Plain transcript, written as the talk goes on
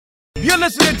You're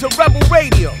listening to Rebel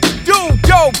Radio. Do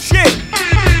dope shit.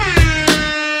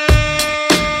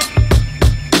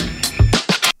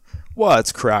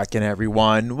 What's cracking,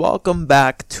 everyone? Welcome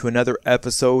back to another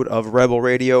episode of Rebel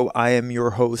Radio. I am your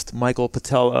host, Michael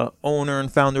Patella, owner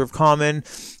and founder of Common,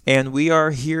 and we are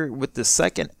here with the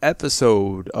second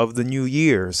episode of the new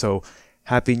year. So,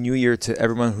 Happy New Year to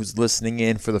everyone who's listening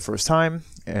in for the first time,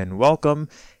 and welcome.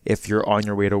 If you're on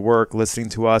your way to work listening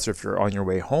to us, or if you're on your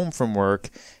way home from work,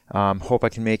 hope I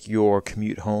can make your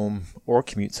commute home or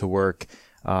commute to work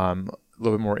a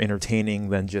little bit more entertaining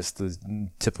than just the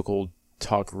typical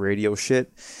talk radio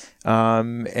shit.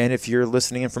 And if you're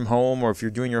listening in from home, or if you're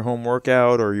doing your home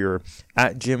workout, or you're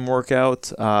at gym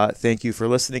workout, thank you for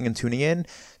listening and tuning in.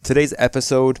 Today's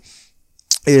episode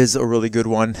is a really good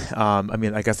one.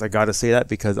 I guess I gotta say that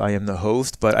because I am the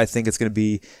host, but I think it's going to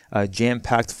be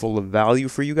jam-packed full of value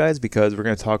for you guys, because we're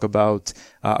going to talk about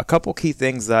a couple key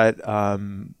things that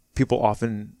people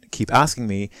often keep asking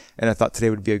me, and I thought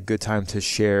today would be a good time to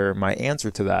share my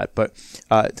answer to that. But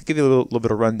to give you a little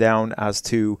bit of rundown as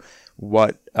to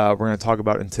what we're going to talk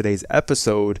about in today's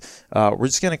episode, we're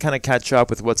just going to kind of catch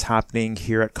up with what's happening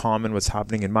here at Common, what's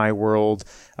happening in my world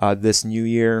this new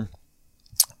year.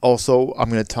 Also, I'm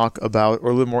going to talk about, or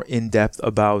a little more in-depth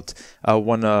about,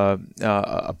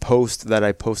 a post that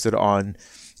I posted on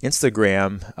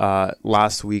Instagram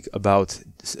last week about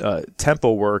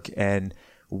tempo work and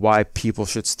why people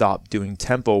should stop doing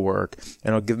tempo work.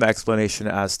 And I'll give my explanation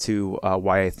as to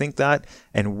why I think that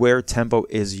and where tempo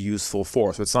is useful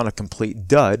for. So it's not a complete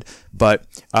dud, but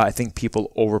I think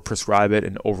people overprescribe it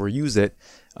and overuse it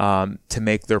to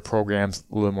make their programs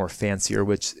a little more fancier,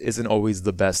 which isn't always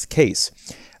the best case.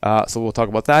 So we'll talk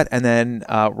about that. And then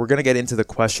we're going to get into the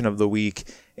question of the week,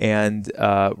 and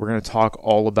we're going to talk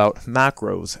all about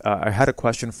macros. I had a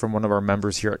question from one of our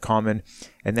members here at Common,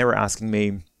 and they were asking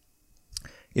me,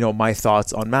 my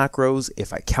thoughts on macros,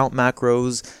 if I count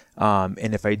macros,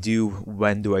 and if I do,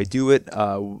 when do I do it?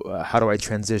 How do I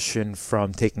transition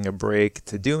from taking a break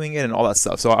to doing it, and all that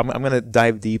stuff. So I'm going to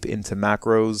dive deep into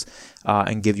macros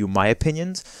and give you my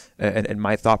opinions and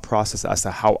my thought process as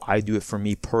to how I do it for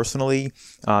me personally.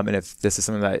 And if this is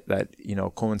something that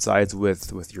coincides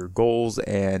with your goals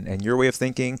and your way of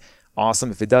thinking,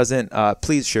 awesome. If it doesn't,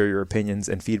 please share your opinions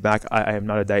and feedback. I am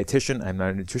not a dietitian. I'm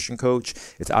not a nutrition coach.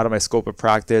 It's out of my scope of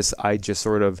practice. I just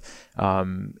sort of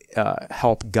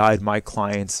help guide my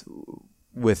clients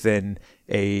within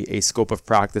a scope of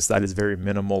practice that is very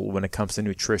minimal when it comes to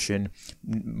nutrition,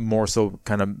 more so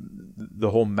kind of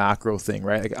the whole macro thing,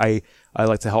 right? Like I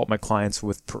like to help my clients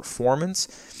with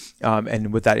performance.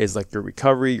 And what that is, like your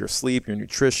recovery, your sleep, your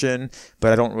nutrition,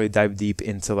 but I don't really dive deep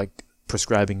into like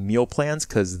prescribing meal plans,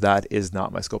 because that is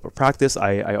not my scope of practice.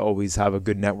 I always have a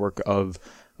good network of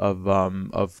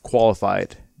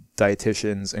qualified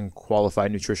dietitians and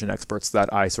qualified nutrition experts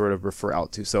that I sort of refer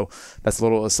out to. So that's a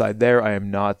little aside there. I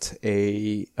am not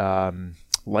a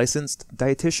licensed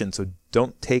dietitian, so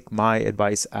don't take my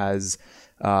advice as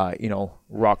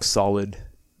rock solid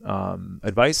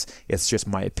advice. It's just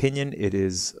my opinion. It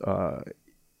is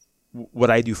what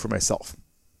I do for myself.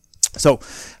 So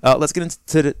let's get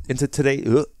into today.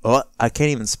 I can't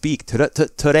even speak.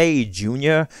 Today,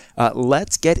 Junior.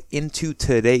 Let's get into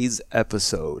today's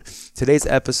episode. Today's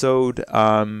episode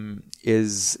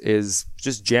is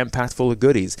just jam-packed full of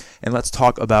goodies. And let's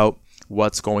talk about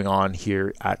what's going on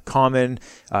here at Common.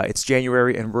 It's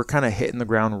January, and we're kind of hitting the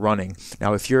ground running.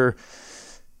 Now, if you're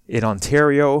in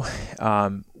Ontario,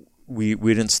 we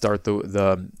didn't start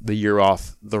the year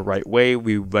off the right way.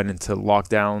 We went into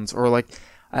lockdowns, or like,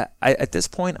 I at this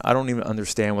point, I don't even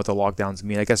understand what the lockdowns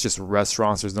mean. I guess just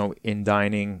restaurants. There's no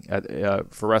in-dining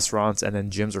for restaurants, and then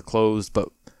gyms are closed, but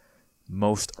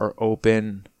most are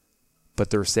open. But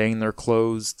they're saying they're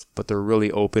closed, but they're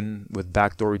really open with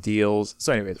backdoor deals.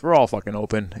 So anyways, we're all fucking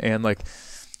open, and like,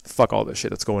 fuck all this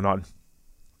shit that's going on.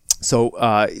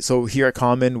 So here at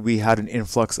Common, we had an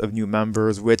influx of new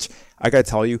members, which I gotta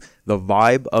tell you, the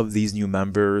vibe of these new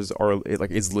members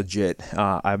is legit.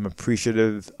 I'm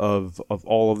appreciative of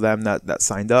all of them that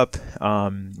signed up.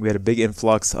 We had a big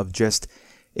influx of just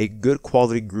a good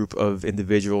quality group of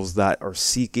individuals that are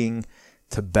seeking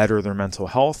to better their mental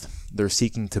health. They're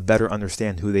seeking to better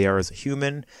understand who they are as a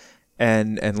human,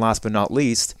 and last but not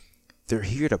least, they're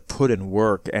here to put in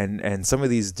work, and some of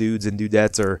these dudes and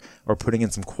dudettes are putting in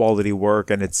some quality work,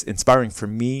 and it's inspiring for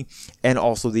me and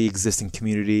also the existing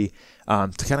community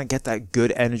to kind of get that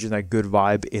good energy and that good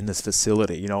vibe in this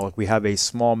facility. You know, like we have a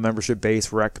small membership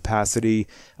base. We're at capacity.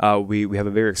 We have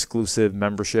a very exclusive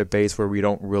membership base where we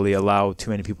don't really allow too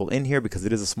many people in here because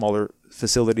it is a smaller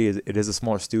facility. It is a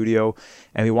smaller studio,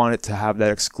 and we want it to have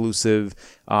that exclusive,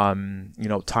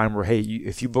 time where, hey,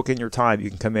 if you book in your time, you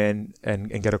can come in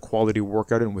and get a quality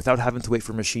workout in without having to wait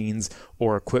for machines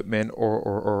or equipment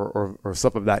or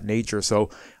stuff of that nature. So,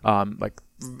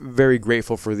 very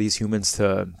grateful for these humans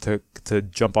to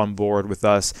jump on board with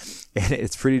us, and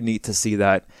it's pretty neat to see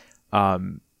that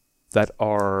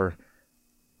our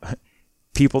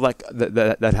people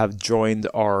that have joined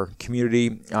our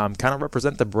community kind of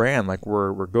represent the brand. Like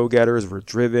we're go-getters, we're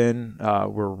driven,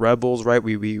 we're rebels, right?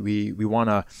 We want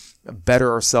to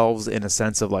better ourselves in a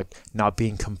sense of like not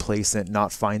being complacent,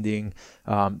 not finding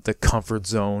the comfort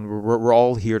zone. We're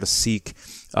all here to seek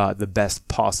the best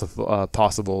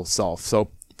possible self.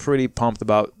 So pretty pumped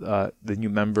about the new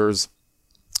members.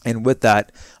 And with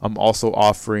that, I'm also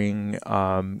offering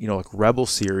like Rebel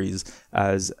Series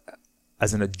as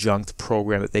an adjunct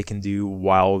program that they can do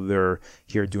while they're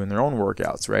here doing their own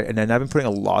workouts, right? And then I've been putting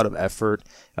a lot of effort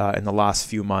in the last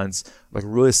few months, like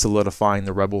really solidifying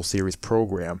the Rebel Series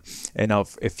program. And now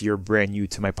if you're brand new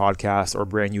to my podcast or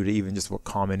brand new to even just what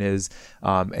Common is,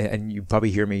 and you probably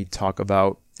hear me talk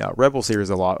about Rebel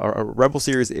Series a lot. Our Rebel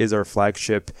Series is our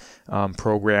flagship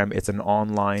program. It's an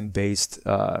online-based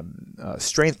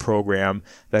strength program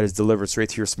that is delivered straight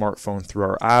to your smartphone through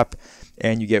our app,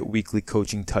 and you get weekly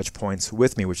coaching touch points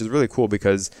with me, which is really cool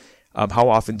because how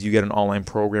often do you get an online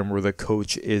program where the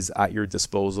coach is at your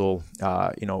disposal,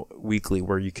 weekly,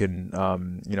 where you can,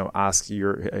 ask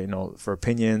for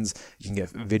opinions. You can get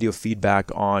video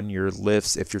feedback on your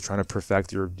lifts if you're trying to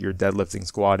perfect your deadlifting,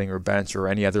 squatting, or bench, or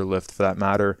any other lift for that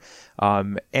matter.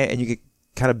 And you can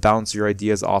kind of bounce your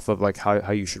ideas off of like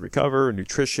how you should recover,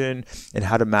 nutrition, and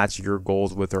how to match your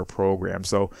goals with our program.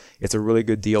 So it's a really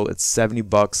good deal. It's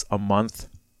 $70 a month.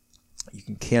 You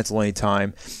can cancel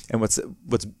anytime. And what's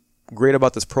great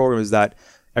about this program is that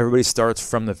everybody starts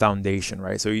from the foundation,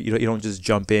 right? So you don't just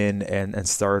jump in and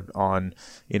start on,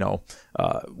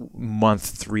 month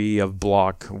 3 of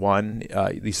block 1.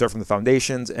 You start from the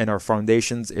foundations, and our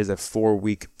foundations is a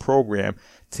 4-week program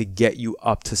to get you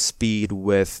up to speed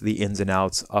with the ins and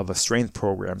outs of a strength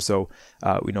program. So,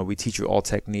 we teach you all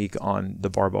technique on the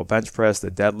barbell bench press,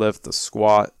 the deadlift, the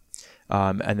squat.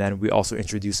 And then we also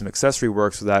introduce some accessory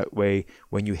work, so that way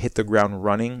when you hit the ground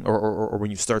running or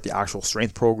when you start the actual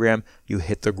strength program, you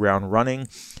hit the ground running.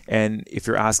 And if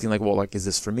you're asking is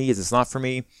this for me? Is this not for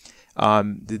me?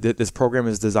 This program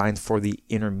is designed for the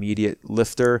intermediate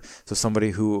lifter. So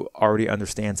somebody who already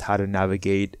understands how to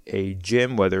navigate a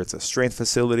gym, whether it's a strength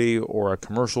facility or a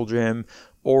commercial gym,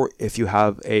 or if you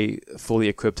have a fully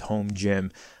equipped home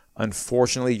gym.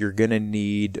 Unfortunately, you're going to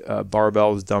need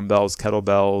barbells, dumbbells,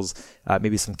 kettlebells,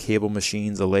 maybe some cable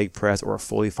machines, a leg press, or a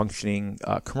fully functioning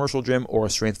commercial gym or a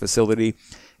strength facility.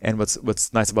 And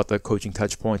what's nice about the coaching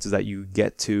touch points is that you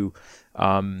get to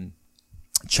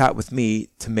chat with me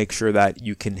to make sure that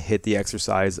you can hit the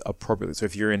exercise appropriately. So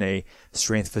if you're in a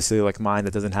strength facility like mine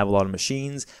that doesn't have a lot of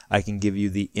machines, I can give you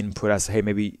the input as to, hey,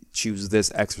 maybe choose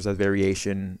this exercise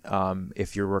variation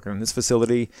if you're working in this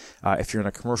facility. If you're in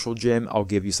a commercial gym, I'll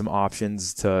give you some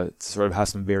options to sort of have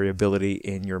some variability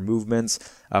in your movements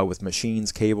with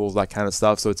machines, cables, that kind of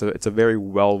stuff. So it's a very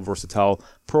versatile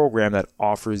program that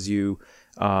offers you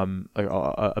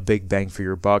a big bang for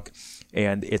your buck.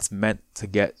 And it's meant to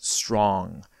get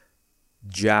strong,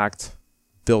 jacked,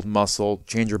 build muscle,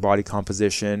 change your body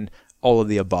composition, all of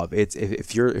the above. It's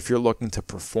if you're looking to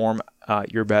perform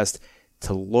your best,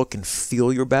 to look and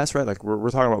feel your best, right? Like we're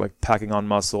talking about like packing on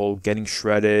muscle, getting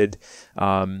shredded,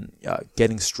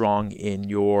 getting strong in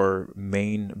your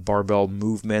main barbell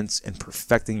movements, and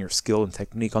perfecting your skill and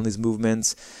technique on these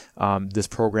movements. This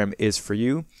program is for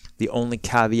you. The only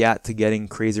caveat to getting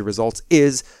crazy results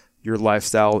is your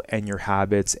lifestyle and your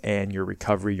habits and your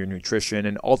recovery, your nutrition,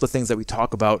 and all the things that we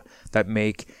talk about that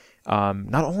make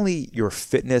not only your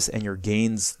fitness and your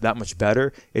gains that much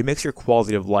better, it makes your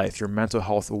quality of life, your mental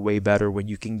health way better when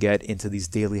you can get into these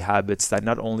daily habits that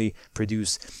not only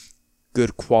produce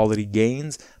good quality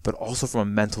gains, but also from a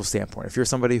mental standpoint. If you're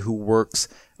somebody who works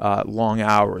long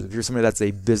hours, if you're somebody that's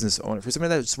a business owner, if you're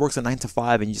somebody that just works a 9 to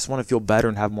 5 and you just want to feel better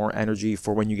and have more energy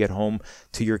for when you get home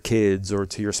to your kids or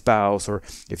to your spouse, or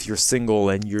if you're single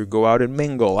and you go out and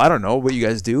mingle, I don't know what you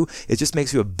guys do. It just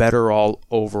makes you a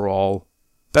overall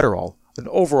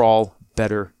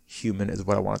better human is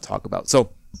what I want to talk about.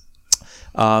 So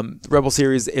The Rebel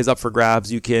Series is up for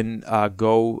grabs. You can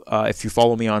go, if you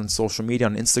follow me on social media,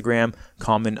 on Instagram,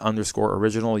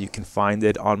 common_original. You can find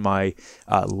it on my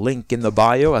link in the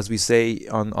bio, as we say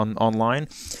online.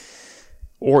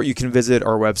 Or you can visit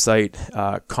our website,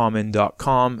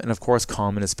 common.com. And of course,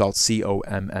 Common is spelled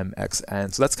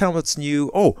COMMXN. So that's kind of what's new.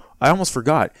 Oh, I almost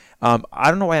forgot. I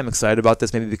don't know why I'm excited about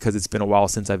this. Maybe because it's been a while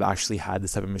since I've actually had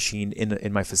this type of machine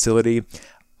in my facility.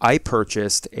 I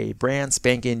purchased a brand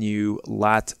spanking new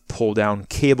lat pull down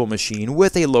cable machine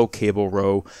with a low cable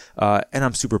row. And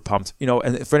I'm super pumped.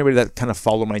 And for anybody that kind of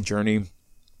followed my journey,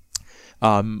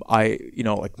 my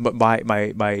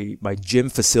gym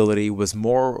facility was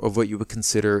more of what you would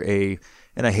consider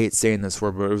and I hate saying this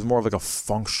word, but it was more of like a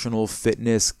functional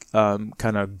fitness kind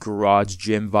of garage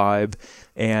gym vibe.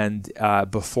 And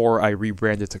before I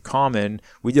rebranded to Common,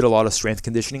 we did a lot of strength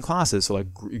conditioning classes. So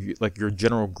like your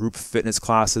general group fitness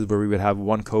classes where we would have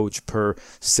one coach per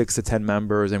 6 to 10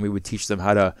 members, and we would teach them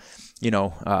how to,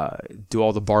 do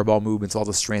all the barbell movements, all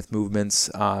the strength movements,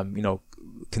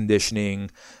 conditioning,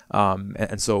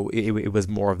 and so it was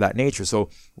more of that nature. So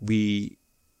we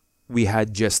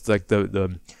had just like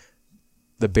the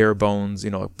bare bones,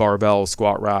 barbells,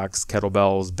 squat racks,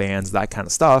 kettlebells, bands, that kind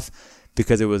of stuff,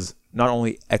 because it was not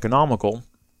only economical,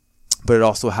 but it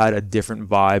also had a different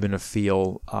vibe and a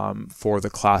feel for the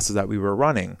classes that we were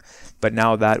running. But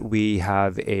now that we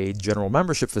have a general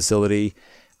membership facility,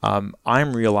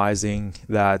 I'm realizing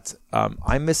that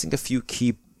I'm missing a few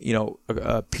key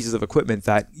pieces of equipment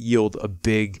that yield a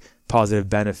big positive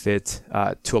benefit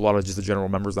to a lot of just the general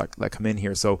members that come in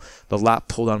here. So the lat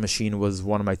pull down machine was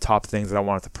one of my top things that I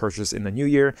wanted to purchase in the new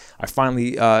year. I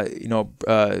finally,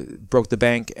 broke the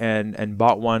bank and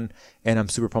bought one, and I'm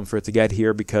super pumped for it to get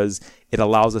here because it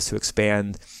allows us to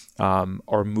expand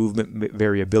our movement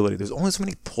variability. There's only so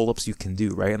many pull-ups you can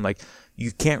do, right? And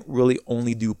you can't really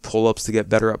only do pull-ups to get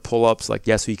better at pull-ups.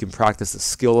 Yes, so you can practice the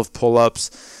skill of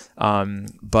pull-ups.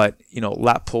 But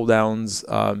lat pull downs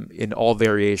in all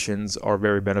variations are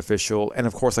very beneficial. And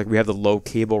of course, we have the low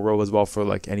cable row as well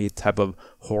for any type of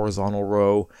horizontal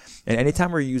row. And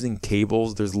anytime we're using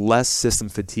cables, there's less system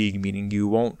fatigue, meaning you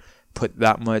won't put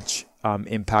that much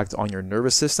impact on your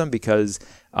nervous system because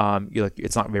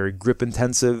it's not very grip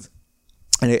intensive.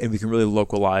 And we can really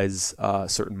localize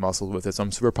certain muscles with it. So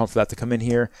I'm super pumped for that to come in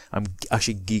here. I'm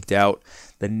actually geeked out.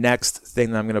 The next thing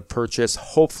that I'm going to purchase,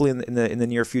 hopefully in the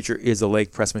near future, is a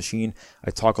leg press machine. I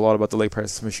talk a lot about the leg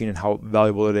press machine and how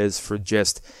valuable it is for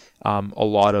just a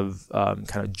lot of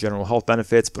kind of general health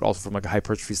benefits, but also from a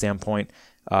hypertrophy standpoint.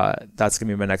 That's going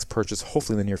to be my next purchase,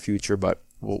 hopefully in the near future, but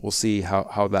we'll see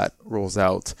how that rolls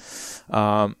out.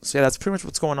 So yeah, that's pretty much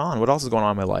what's going on. What else is going on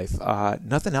in my life?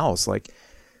 Nothing else.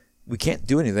 We can't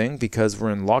do anything because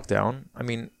we're in lockdown. I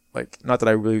mean, not that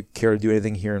I really care to do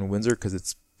anything here in Windsor because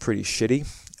it's pretty shitty.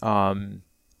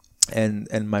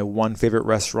 And my one favorite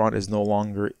restaurant is no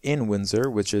longer in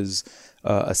Windsor, which is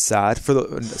a sad. For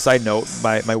the side note,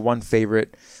 my one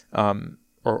favorite,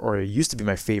 or it used to be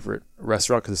my favorite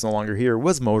restaurant because it's no longer here,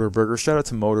 was Motor Burger. Shout out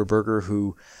to Motor Burger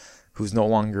who's no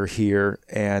longer here,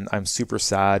 and I'm super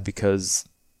sad because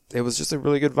it was just a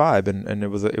really good vibe and it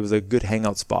was a good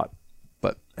hangout spot.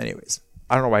 But anyways,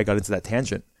 I don't know why I got into that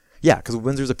tangent. Yeah, because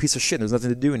Windsor's a piece of shit. There's nothing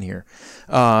to do in here.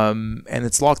 And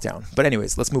it's lockdown. But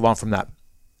anyways, let's move on from that.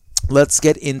 Let's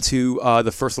get into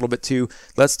the first little bit too.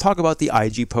 Let's talk about the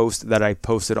IG post that I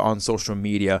posted on social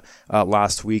media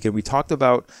last week. And we talked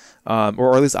about,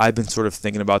 or at least I've been sort of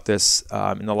thinking about this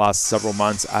in the last several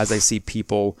months as I see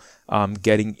people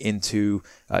getting into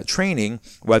training,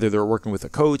 whether they're working with a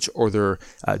coach or they're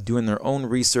doing their own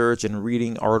research and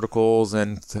reading articles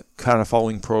and kind of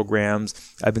following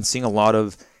programs. I've been seeing a lot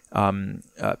of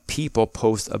people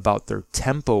post about their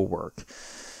tempo work.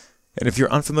 And if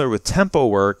you're unfamiliar with tempo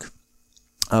work,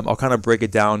 I'll kind of break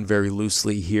it down very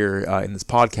loosely here in this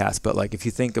podcast. But if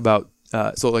you think about,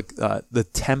 the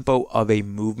tempo of a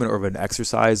movement or of an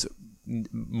exercise,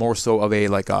 more so of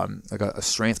a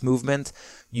strength movement,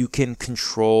 you can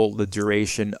control the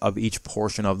duration of each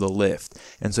portion of the lift.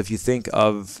 And so if you think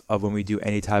of when we do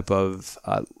any type of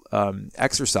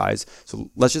exercise, so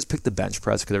let's just pick the bench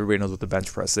press because everybody knows what the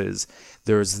bench press is.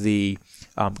 There's the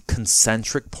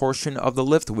concentric portion of the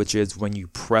lift, which is when you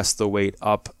press the weight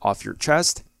up off your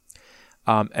chest.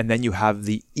 And then you have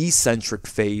the eccentric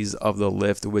phase of the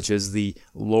lift, which is the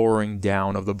lowering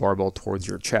down of the barbell towards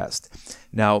your chest.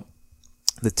 Now,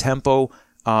 the tempo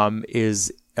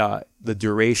is the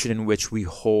duration in which we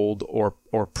hold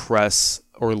or press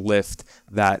or lift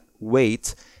that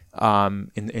weight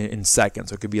in seconds.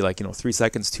 So it could be like, 3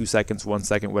 seconds, 2 seconds, 1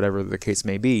 second, whatever the case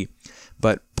may be.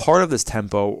 But part of this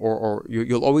tempo, or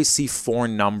you'll always see four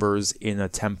numbers in a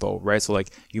tempo, right? So like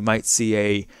you might see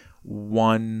a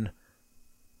 1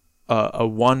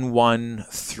 1 1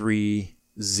 3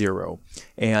 0,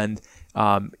 and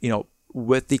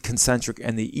with the concentric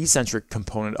and the eccentric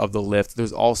component of the lift,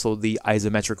 there's also the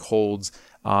isometric holds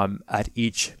at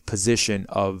each position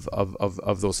of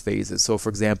those phases. So for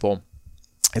example,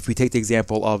 if we take the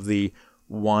example of the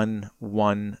 1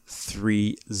 1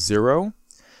 3 0,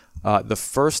 the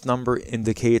first number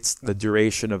indicates the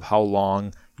duration of how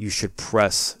long you should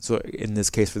press. So in this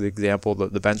case, for the example,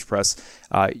 the bench press,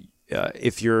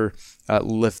 if you're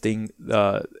lifting,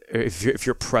 if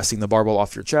you're pressing the barbell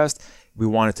off your chest, we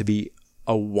want it to be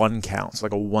a 1 count, so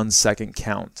like a 1 second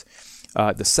count.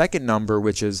 The second number,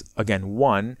 which is again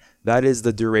 1, that is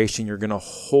the duration you're going to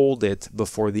hold it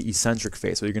before the eccentric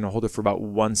phase. So you're going to hold it for about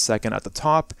 1 second at the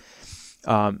top.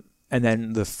 And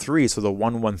then the 3, so the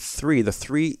 1 1 3, the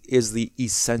 3 is the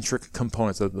eccentric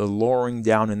component. So the lowering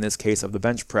down in this case of the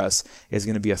bench press is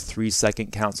going to be a 3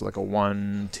 second count, so like a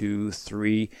 1 2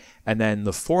 3. And then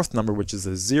the fourth number, which is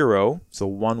a 0, so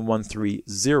 1 1 3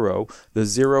 0, the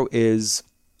 0 is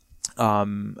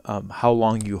how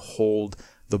long you hold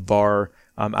the bar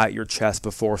at your chest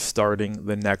before starting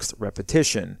the next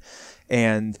repetition.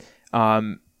 And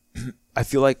I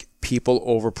feel like people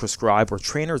overprescribe, or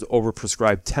trainers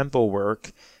overprescribe tempo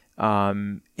work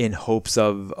in hopes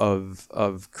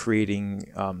of creating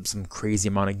some crazy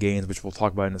amount of gains, which we'll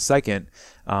talk about in a second.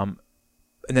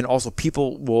 And then also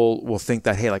people will think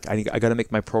that, hey, like I got to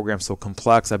make my program so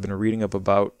complex. I've been reading up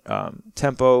about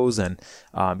tempos, and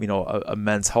a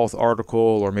Men's Health article,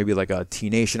 or maybe like a T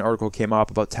Nation article came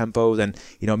up about tempos, and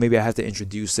maybe I have to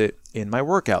introduce it in my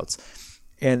workouts.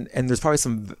 And there's probably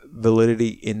some validity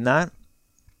in that.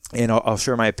 And I'll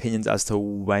share my opinions as to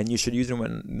when you should use it and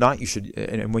when not you should,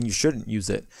 and when you shouldn't use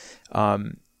it.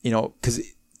 Because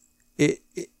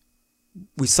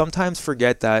we sometimes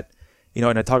forget that, and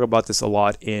I talk about this a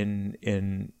lot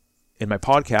in my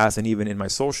podcast and even in my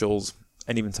socials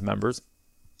and even to members,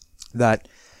 that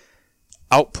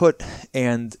output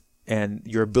and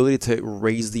your ability to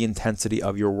raise the intensity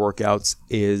of your workouts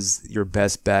is your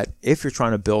best bet if you're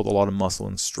trying to build a lot of muscle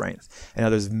and strength. And now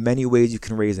there's many ways you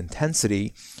can raise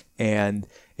intensity, and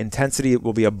intensity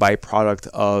will be a byproduct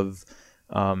of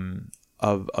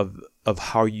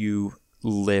how you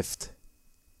lift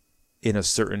in a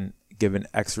certain given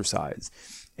exercise.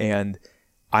 And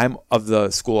I'm of the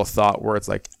school of thought where it's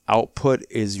like output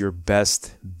is your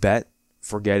best bet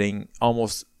for getting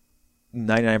almost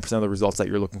 99% of the results that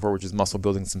you're looking for, which is muscle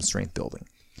building, some strength building.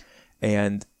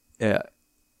 And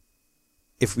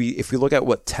if we look at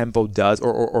what tempo does,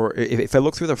 or if I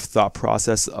look through the thought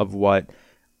process of what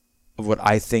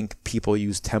I think people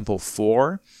use tempo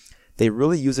for, they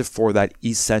really use it for that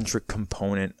eccentric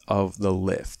component of the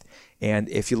lift. And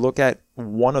if you look at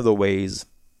one of the ways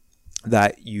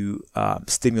that you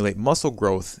stimulate muscle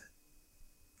growth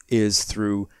is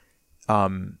through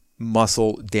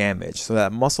muscle damage. So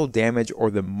that muscle damage, or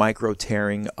the micro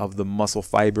tearing of the muscle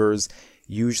fibers,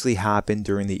 usually happen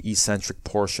during the eccentric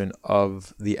portion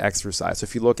of the exercise. So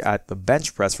if you look at the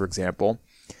bench press, for example,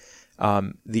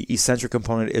 the eccentric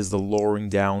component is the lowering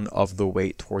down of the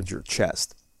weight towards your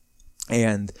chest.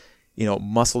 And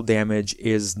muscle damage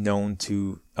is known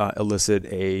to elicit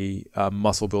a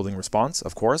muscle building response,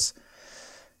 of course.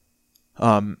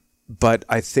 But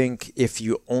I think if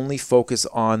you only focus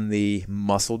on the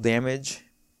muscle damage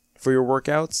for your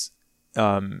workouts,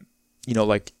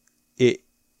 it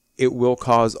will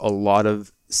cause a lot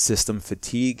of system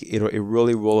fatigue. It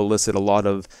really will elicit a lot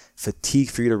of fatigue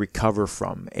for you to recover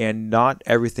from, and not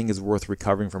everything is worth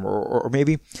recovering from. Or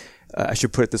maybe I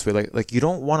should put it this way: like you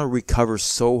don't want to recover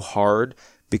so hard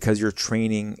because your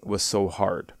training was so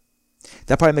hard.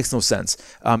 That probably makes no sense.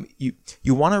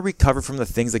 You want to recover from the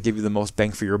things that give you the most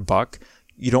bang for your buck.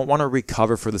 You don't want to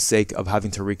recover for the sake of having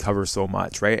to recover so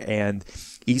much, right? And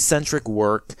eccentric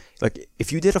work, like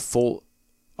if you did a full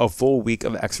week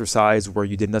of exercise where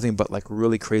you did nothing but like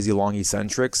really crazy long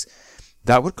eccentrics,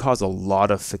 that would cause a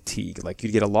lot of fatigue. Like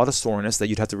you'd get a lot of soreness that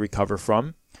you'd have to recover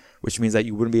from, which means that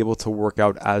you wouldn't be able to work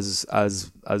out as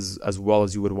well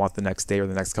as you would want the next day or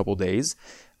the next couple of days.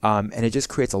 And it just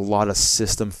creates a lot of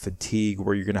system fatigue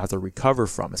where you're going to have to recover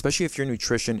from, especially if your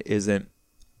nutrition isn't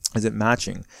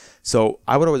matching. So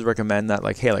I would always recommend that,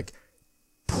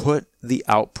 put the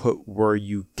output where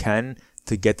you can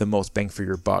to get the most bang for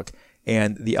your buck.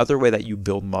 And the other way that you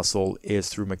build muscle is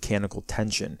through mechanical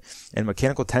tension. And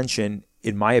mechanical tension,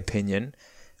 in my opinion,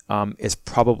 is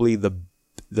probably the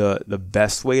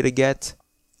best way to get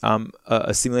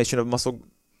a stimulation of muscle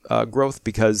growth,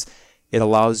 because it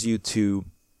allows you to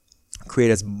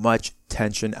create as much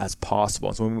tension as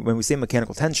possible. So when we say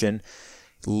mechanical tension,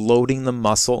 loading the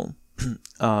muscle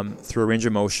through a range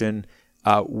of motion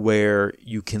where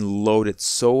you can load it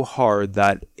so hard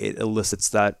that it elicits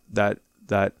that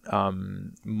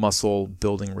muscle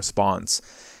building response.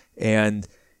 And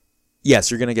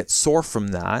yes, you're going to get sore from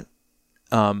that,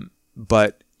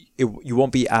 but you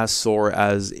won't be as sore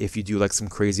as if you do like some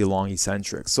crazy long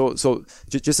eccentrics. So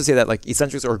just to say that, like,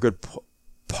 eccentrics are a good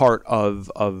part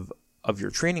of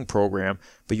your training program,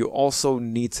 but you also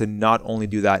need to not only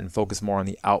do that and focus more on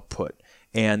the output.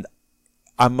 And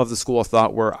I'm of the school of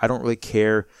thought where I don't really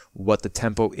care what the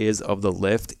tempo is of the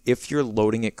lift. If you're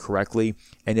loading it correctly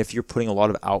and if you're putting a lot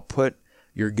of output,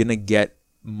 you're going to get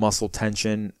muscle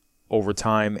tension over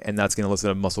time, and that's going to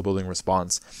elicit a muscle building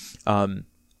response. And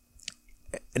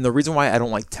the reason why I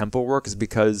don't like tempo work is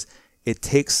because it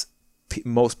takes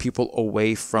most people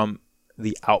away from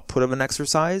the output of an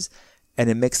exercise, and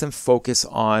it makes them focus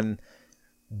on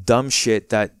dumb shit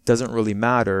that doesn't really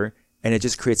matter, and it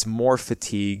just creates more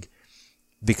fatigue.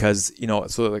 Because,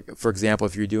 so like, for example,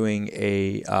 if you're doing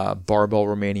a barbell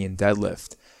Romanian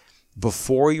deadlift,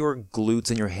 before your glutes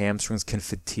and your hamstrings can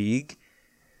fatigue,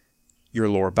 your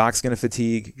lower back's going to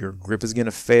fatigue, your grip is going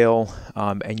to fail,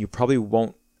 and you probably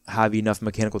won't have enough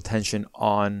mechanical tension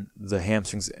on the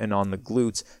hamstrings and on the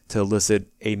glutes to elicit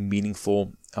a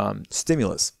meaningful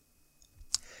stimulus.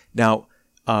 Now,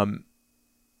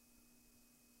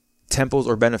 tempos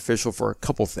are beneficial for a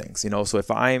couple things, so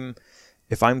if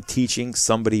I'm teaching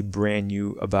somebody brand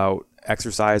new about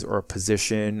exercise or a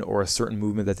position or a certain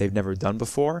movement that they've never done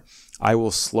before, I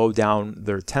will slow down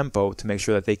their tempo to make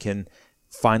sure that they can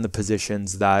find the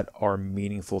positions that are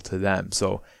meaningful to them.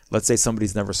 So let's say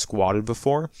somebody's never squatted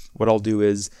before. What I'll do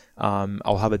is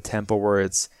I'll have a tempo where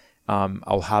it's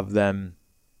I'll have them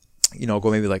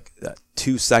go maybe like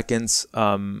 2 seconds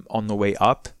on the way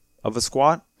up of a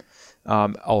squat.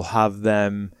 I'll have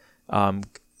them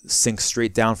sink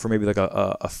straight down for maybe like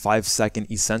a 5-second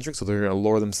eccentric. So they're going to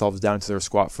lower themselves down into their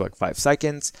squat for like 5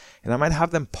 seconds. And I might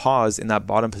have them pause in that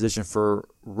bottom position for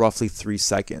roughly 3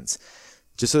 seconds,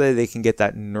 just so that they can get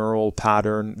that neural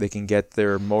pattern, they can get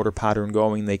their motor pattern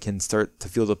going, they can start to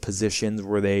feel the positions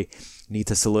where they need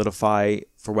to solidify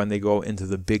for when they go into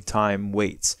the big time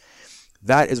weights.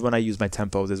 That is when I use my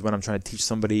tempos, is when I'm trying to teach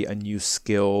somebody a new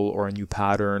skill or a new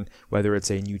pattern, whether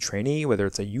it's a new trainee, whether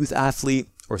it's a youth athlete,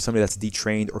 or somebody that's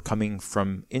detrained or coming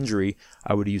from injury.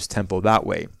 I would use tempo that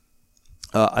way.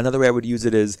 Another way I would use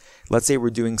it is, let's say we're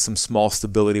doing some small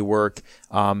stability work,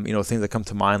 things that come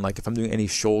to mind, like if I'm doing any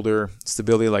shoulder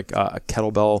stability, like a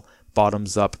kettlebell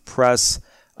bottoms up press,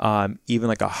 even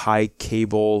like a high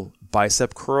cable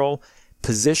bicep curl,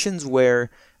 positions where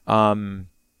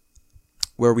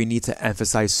we need to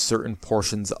emphasize certain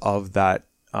portions of that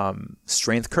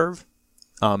strength curve.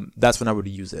 That's when I would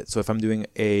use it. So if I'm doing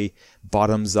a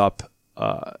bottoms up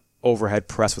overhead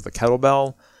press with a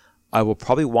kettlebell, I will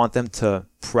probably want them to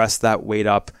press that weight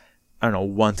up,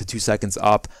 1 to 2 seconds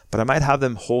up, but I might have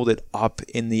them hold it up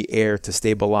in the air to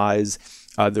stabilize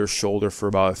their shoulder for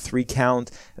about a 3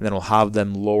 count, and then I'll have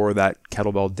them lower that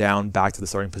kettlebell down back to the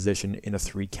starting position in a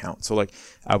 3 count. So like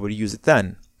I would use it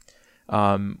then.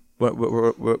 When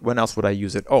else would I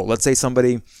use it? Oh, let's say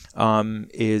somebody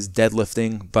is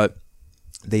deadlifting, but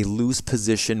they lose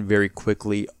position very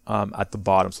quickly at the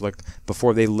bottom. So like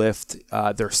before they lift,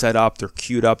 they're set up, they're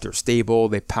queued up, they're stable,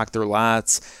 they pack their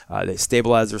lats, they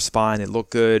stabilize their spine, they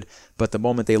look good. But the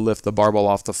moment they lift the barbell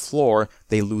off the floor,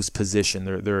 they lose position.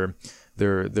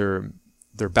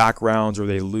 Their backgrounds, or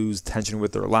they lose tension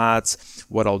with their lats.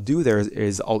 What I'll do there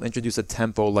is I'll introduce a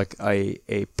tempo, like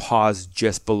a pause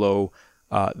just below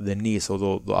the knee.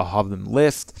 So I'll have them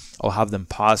lift, I'll have them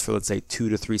pause for, let's say, 2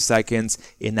 to 3 seconds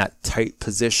in that tight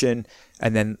position,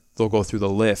 and then they'll go through the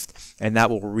lift, and that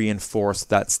will reinforce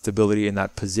that stability in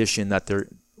that position that they're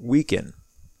weak in.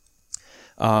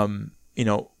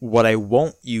 What I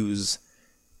won't use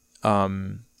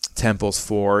tempos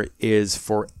for is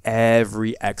for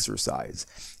every exercise.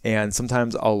 And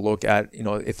sometimes I'll look at,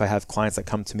 if I have clients that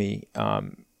come to me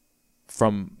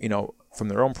from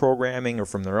their own programming or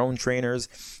from their own trainers,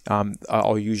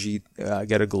 I'll usually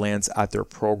get a glance at their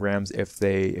programs if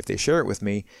they share it with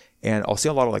me, and I'll see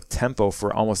a lot of like tempo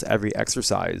for almost every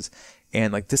exercise.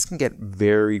 And like this can get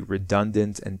very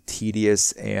redundant and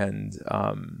tedious and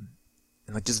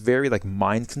like just very like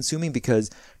mind consuming, because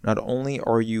not only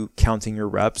are you counting your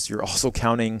reps, you're also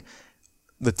counting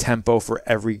the tempo for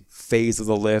every phase of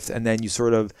the lift, and then you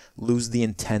sort of lose the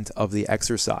intent of the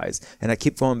exercise. And I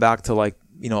keep going back to like,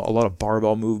 a lot of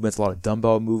barbell movements, a lot of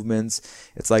dumbbell movements.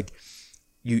 It's like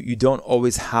you don't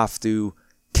always have to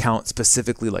count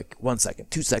specifically like 1 second,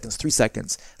 2 seconds, 3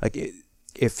 seconds. Like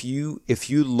if you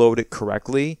load it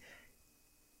correctly,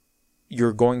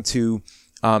 you're going to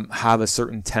have a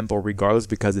certain tempo regardless,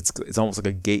 because it's almost like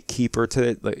a gatekeeper to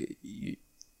it. Like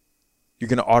you're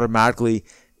going to automatically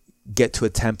get to a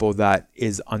tempo that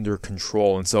is under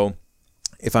control. And so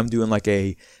if I'm doing like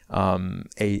a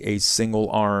single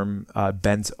arm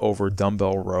bent over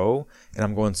dumbbell row and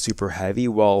I'm going super heavy,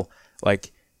 well,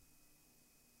 like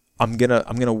I'm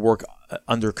gonna work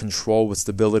under control with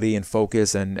stability and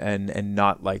focus and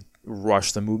not like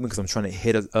rush the movement, because I'm trying to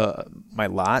hit my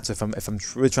lat. So if I'm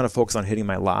really trying to focus on hitting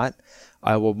my lat,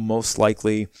 I will most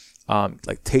likely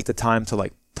like take the time to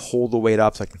like pull the weight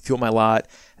up so I can feel my lat,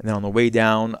 and then on the way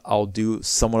down I'll do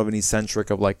somewhat of an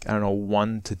eccentric of like, I don't know,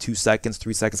 1 to 2 seconds,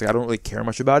 3 seconds. Like, I don't really care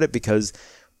much about it, because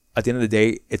at the end of the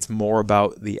day, it's more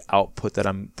about the output that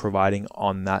I'm providing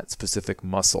on that specific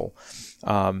muscle.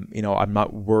 I'm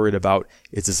not worried about,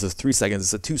 is this a 3 seconds,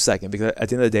 is this a 2 second, because at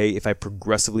the end of the day, if I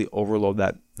progressively overload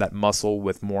that muscle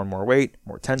with more and more weight,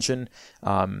 more tension,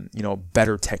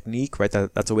 better technique, right?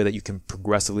 That's a way that you can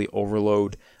progressively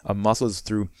overload a muscle, is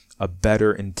through a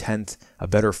better intent, a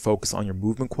better focus on your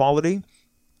movement quality.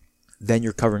 Then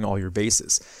you're covering all your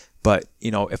bases. But,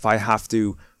 if I have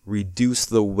to reduce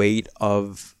the weight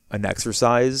of an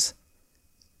exercise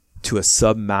to a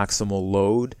sub-maximal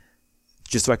load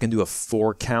just so I can do a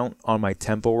 4 count on my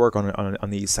tempo work on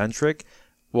the eccentric,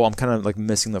 well, I'm kind of like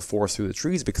missing the forest through the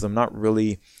trees, because I'm not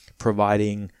really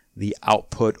providing the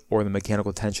output or the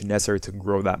mechanical tension necessary to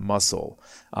grow that muscle.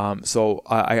 So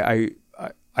I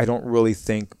don't really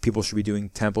think people should be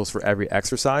doing tempos for every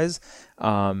exercise,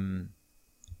 because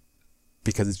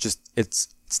it's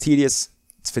tedious,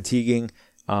 it's fatiguing,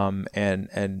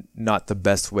 and not the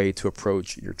best way to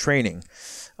approach your training.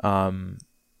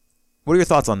 What are your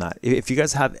thoughts on that? If you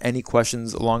guys have any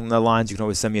questions along the lines, you can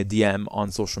always send me a DM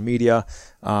on social media.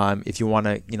 If you want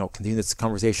to, continue this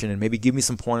conversation and maybe give me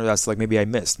some pointers as to like maybe I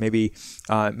missed, maybe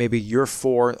you're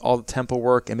for all the tempo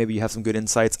work and maybe you have some good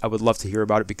insights. I would love to hear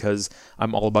about it, because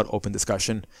I'm all about open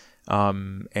discussion.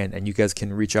 And you guys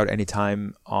can reach out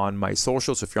anytime on my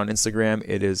social. So if you're on Instagram,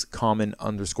 it is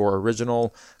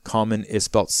common_original. Common is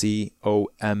spelled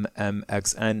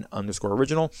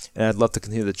COMMXN_original. And I'd love to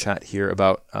continue the chat here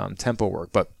about tempo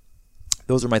work. But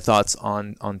those are my thoughts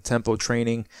on tempo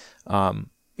training.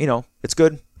 It's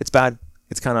good, it's bad.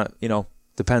 It's kind of,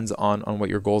 depends on what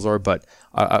your goals are. But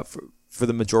for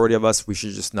the majority of us, we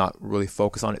should just not really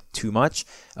focus on it too much.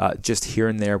 Just here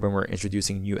and there when we're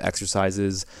introducing new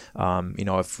exercises,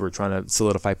 if we're trying to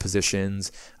solidify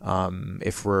positions,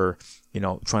 if we're,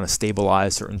 trying to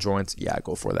stabilize certain joints,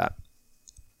 go for that.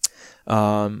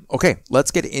 Okay,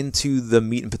 let's get into the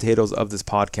meat and potatoes of this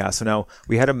podcast. So now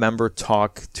we had a member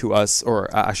talk to us,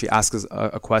 or actually ask us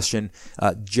a question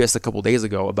just a couple days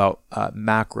ago about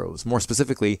macros. More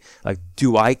specifically, like,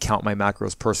 do I count my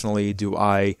macros personally? Do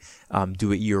I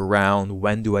do it year round?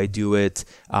 When do I do it?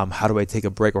 How do I take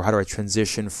a break, or how do I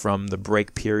transition from the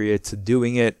break period to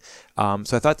doing it?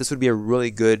 So I thought this would be a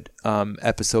really good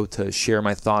episode to share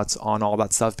my thoughts on all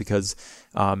that stuff, because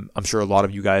I'm sure a lot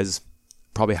of you guys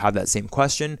probably have that same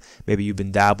question. Maybe you've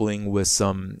been dabbling with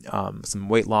some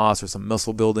weight loss or some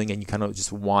muscle building, and you kind of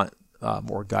just want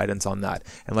more guidance on that.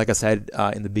 And like I said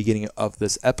in the beginning of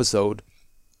this episode,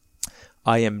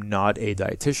 I am not a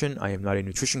dietitian. I am not a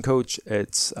nutrition coach.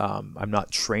 I'm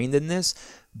not trained in this,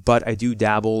 but I do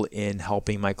dabble in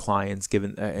helping my clients,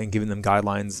 giving them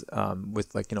guidelines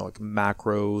with like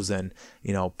macros and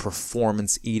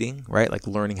performance eating, right? Like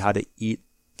learning how to eat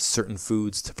certain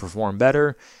foods to perform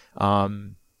better. But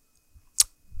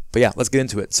yeah, let's get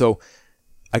into it. So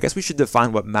I guess we should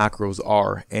define what macros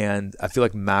are. And I feel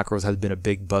like macros has been a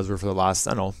big buzzword for the last,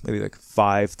 maybe like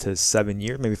 5 to 7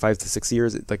 years, maybe 5 to 6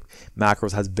 years. Like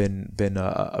macros has been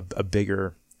a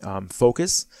bigger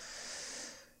focus.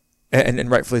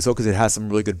 And rightfully so, because it has some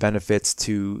really good benefits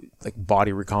to like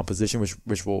body recomposition,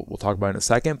 which we'll talk about in a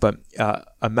second. But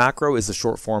a macro is a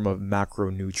short form of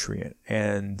macronutrient,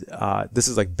 and this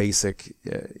is like basic.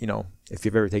 If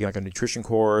you've ever taken like a nutrition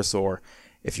course, or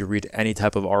if you read any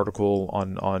type of article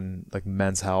on like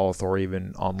Men's Health, or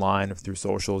even online through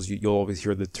socials, you'll always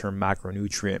hear the term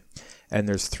macronutrient. And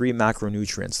there's 3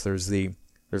 macronutrients.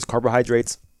 There's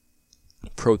carbohydrates,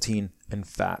 protein, and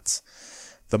fats.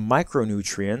 The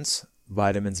micronutrients,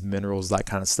 vitamins, minerals, that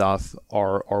kind of stuff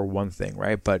are one thing,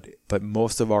 right? But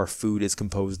most of our food is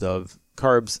composed of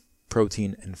carbs,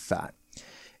 protein, and fat.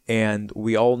 And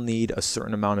we all need a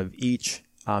certain amount of each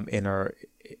throughout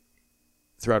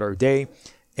our day.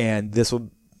 And this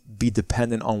will be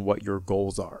dependent on what your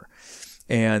goals are.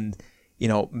 And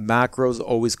macros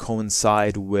always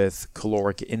coincide with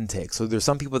caloric intake. So there's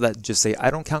some people that just say,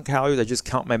 I don't count calories, I just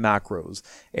count my macros.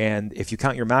 And if you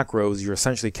count your macros, you're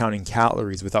essentially counting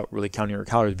calories without really counting your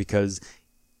calories, because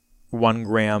 1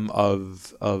 gram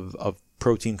of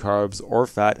protein, carbs, or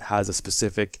fat has a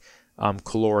specific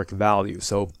caloric value.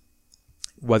 So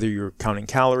whether you're counting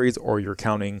calories or you're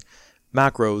counting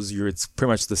macros, it's pretty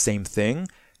much the same thing,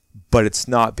 but it's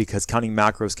not, because counting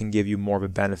macros can give you more of a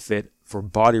benefit for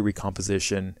body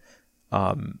recomposition,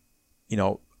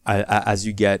 as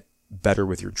you get better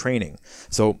with your training.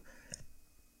 So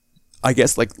I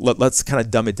guess let's kind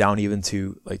of dumb it down even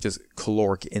to just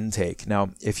caloric intake. Now,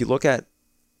 if you look at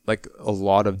a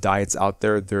lot of diets out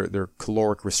there, they're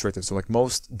caloric restricted. So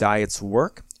most diets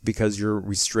work because you're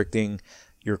restricting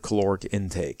your caloric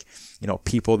intake.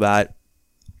 People that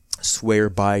swear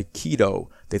by keto,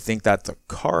 they think that the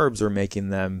carbs are making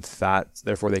them fat,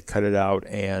 therefore they cut it out,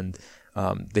 and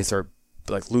they start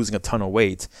losing a ton of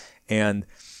weight, and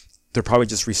they're probably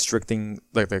just restricting,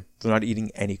 they're not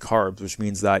eating any carbs, which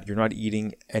means that you're not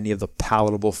eating any of the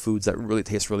palatable foods that really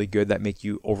taste really good, that make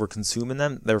you overconsume in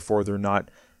them. Therefore, they're not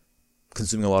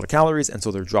consuming a lot of calories, and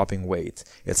so they're dropping weight.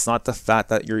 It's not the fat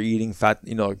that you're eating.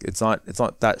 It's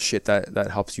not that shit that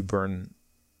helps you burn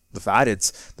the fat.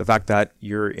 It's the fact that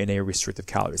you're in a restrictive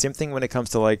calorie. Same thing when it comes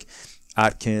to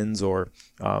Atkins or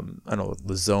I don't know,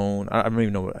 the Zone. I don't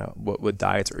even know what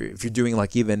diets, or if you're doing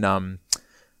even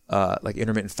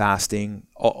intermittent fasting.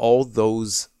 All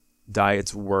those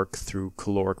diets work through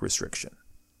caloric restriction.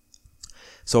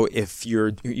 So if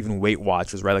you're even Weight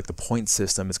Watchers, right, the point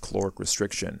system is caloric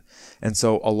restriction. And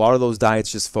so a lot of those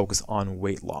diets just focus on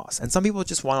weight loss. And some people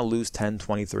just want to lose 10,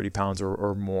 20, 30 pounds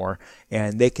or more.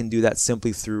 And they can do that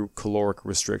simply through caloric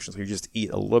restriction. So you just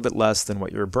eat a little bit less than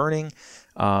what you're burning,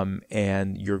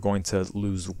 and you're going to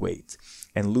lose weight.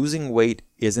 And losing weight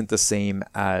isn't the same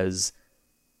as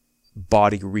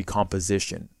body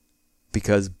recomposition,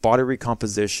 because body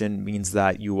recomposition means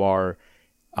that you are...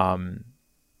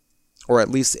 or at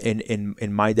least in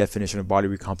my definition of body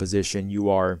recomposition, you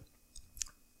are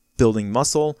building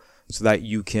muscle so that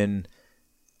you can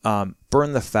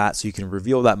burn the fat, so you can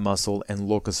reveal that muscle and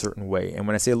look a certain way. And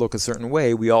when I say look a certain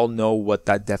way, we all know what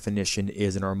that definition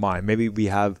is in our mind. Maybe we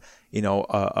have,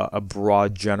 a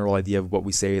broad general idea of what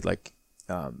we say,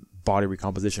 body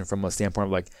recomposition from a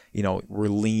standpoint of we're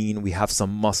lean, we have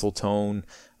some muscle tone,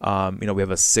 we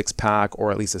have a 6-pack,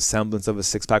 or at least a semblance of a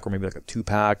 6-pack, or maybe a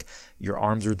 2-pack. Your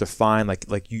arms are defined,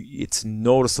 it's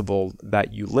noticeable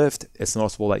that you lift, it's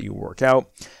noticeable that you work out,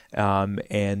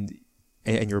 and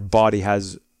your body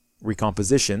has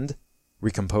recomposed.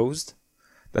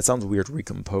 That sounds weird,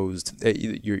 recomposed.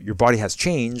 Your body has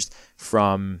changed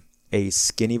from a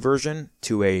skinny version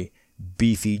to a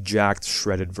beefy, jacked,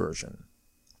 shredded version.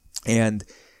 And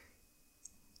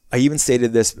I even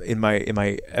stated this in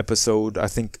my episode, I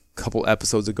think a couple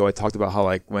episodes ago. I talked about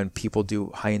how when people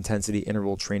do high intensity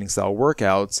interval training style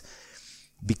workouts,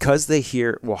 because they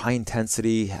hear, high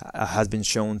intensity has been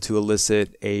shown to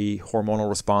elicit a hormonal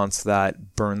response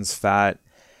that burns fat,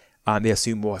 they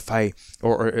assume, or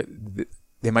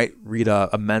they might read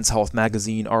a Men's Health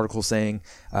magazine article saying,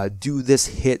 do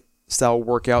this HIIT style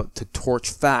workout to torch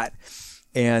fat.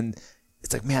 And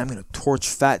it's man, I'm going to torch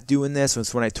fat doing this. And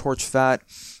so when I torch fat,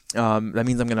 that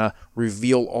means I'm going to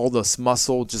reveal all this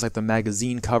muscle, just like the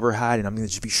magazine cover had, and I'm going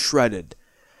to just be shredded.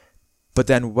 But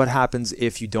then what happens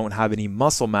if you don't have any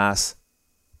muscle mass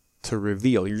to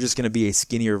reveal? You're just going to be a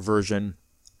skinnier version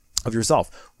of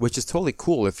yourself, which is totally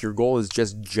cool if your goal is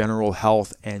just general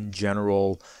health and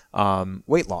general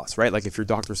weight loss, right? If your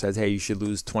doctor says, hey, you should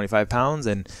lose 25 pounds,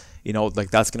 and,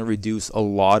 that's going to reduce a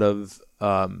lot of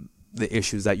the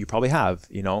issues that you probably have,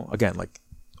 again,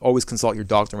 always consult your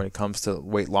doctor when it comes to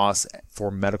weight loss for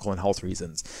medical and health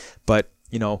reasons. But,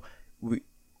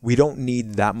 we don't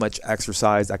need that much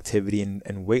exercise, activity,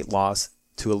 and weight loss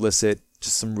to elicit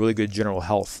just some really good general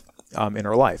health in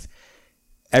our life.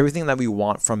 Everything that we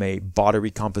want from a body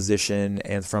recomposition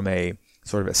and from a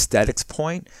sort of aesthetics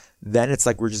point, then it's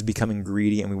we're just becoming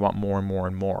greedy and we want more and more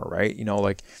and more, right?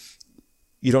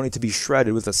 You don't need to be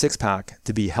shredded with a 6-pack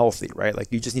to be healthy, right?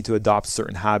 You just need to adopt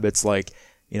certain habits,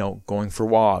 going for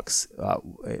walks,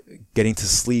 getting to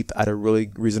sleep at a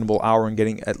really reasonable hour and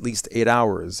getting at least 8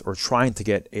 hours, or trying to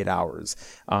get 8 hours.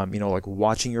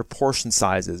 Watching your portion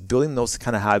sizes. Building those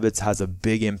kind of habits has a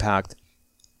big impact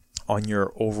on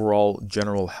your overall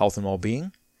general health and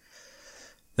well-being.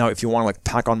 Now, if you want to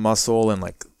pack on muscle and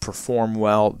perform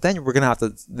well, then we're going to have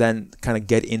to then kind of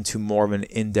get into more of an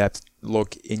in-depth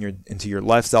look into your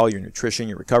lifestyle, your nutrition,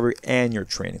 your recovery, and your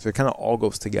training. So it kind of all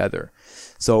goes together.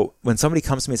 So when somebody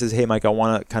comes to me and says, hey, Mike, I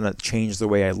want to kind of change the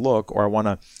way I look, or I want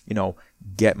to,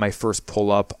 get my first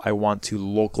pull up. I want to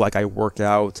look like I work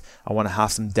out. I want to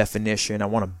have some definition. I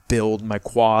want to build my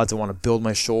quads. I want to build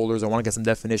my shoulders. I want to get some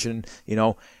definition.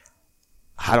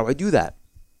 How do I do that?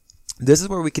 This is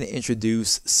where we can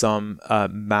introduce some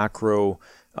macro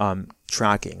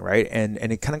tracking, right? And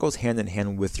it kind of goes hand in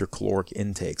hand with your caloric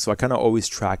intake. So I kind of always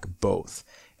track both.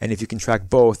 And if you can track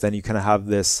both, then you kind of have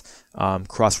this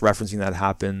cross-referencing that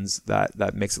happens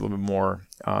that makes it a little bit more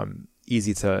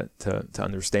easy to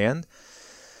understand.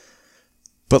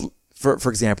 But for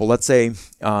example, let's say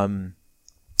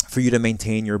for you to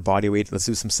maintain your body weight, let's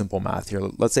do some simple math here.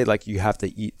 Let's say like you have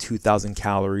to eat 2,000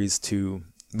 calories to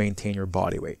maintain your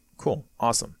body weight. Cool,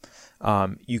 awesome.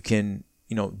 You can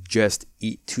just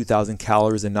eat 2,000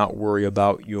 calories and not worry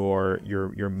about your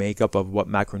makeup of what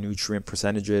macronutrient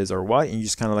percentages or what, and you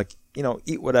just kind of like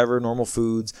eat whatever normal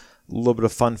foods, a little bit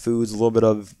of fun foods, a little bit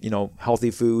of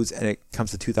healthy foods, and it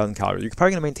comes to 2,000 calories. You're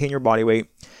probably going to maintain your body weight,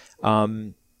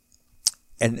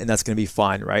 and that's going to be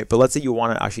fine, right? But let's say you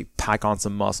want to actually pack on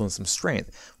some muscle and some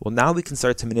strength. Well, now we can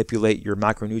start to manipulate your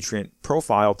macronutrient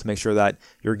profile to make sure that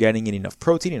you're getting in enough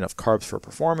protein, enough carbs for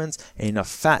performance, and enough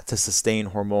fat to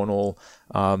sustain hormonal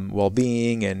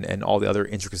well-being and all the other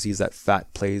intricacies that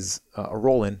fat plays a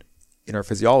role in our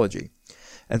physiology.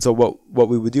 And so what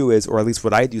we would do is, or at least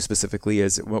what I do specifically,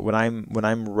 is when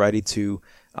I'm ready to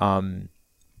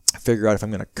figure out if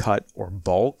I'm going to cut or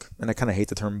bulk, and I kind of hate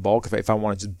the term bulk, if I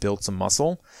want to just build some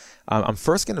muscle, I'm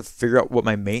first going to figure out what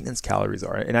my maintenance calories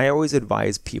are. And I always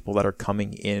advise people that are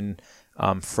coming in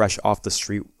fresh off the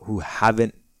street who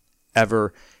haven't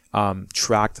ever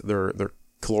tracked their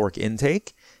caloric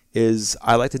intake, is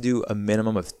I like to do a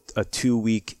minimum of a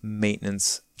 2-week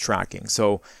maintenance tracking.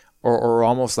 So, or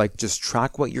almost like just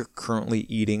track what you're currently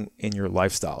eating in your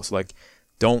lifestyle. So like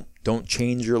don't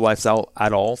change your lifestyle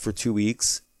at all for 2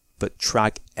 weeks, but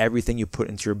track everything you put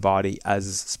into your body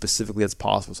as specifically as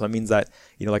possible. So that means that,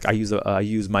 like I use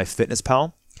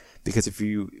MyFitnessPal, because if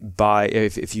you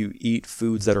eat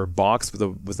foods that are boxed with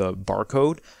a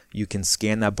barcode, you can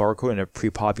scan that barcode and it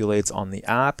pre-populates on the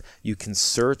app. You can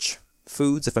search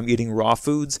foods. If I'm eating raw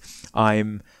foods, if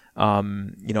I'm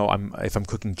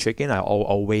cooking chicken,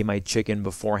 I'll weigh my chicken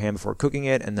beforehand before cooking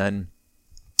it, and then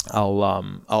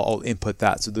I'll input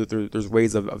that. So there's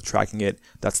ways of tracking it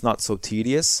that's not so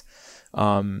tedious.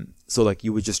 So like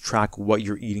you would just track what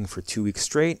you're eating for 2 weeks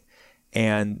straight,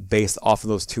 and based off of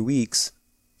those 2 weeks,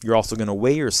 you're also going to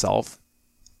weigh yourself,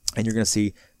 and you're going to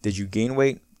see, did you gain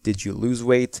weight, did you lose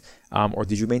weight, or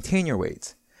did you maintain your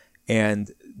weight?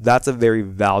 And that's a very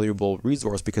valuable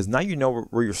resource, because now you know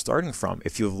where you're starting from.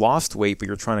 If you've lost weight but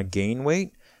you're trying to gain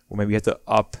weight, well, maybe you have to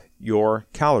up your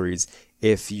calories.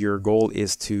 If your goal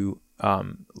is to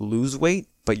lose weight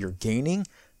but you're gaining,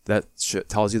 that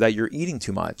tells you that you're eating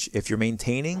too much. If you're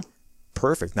maintaining,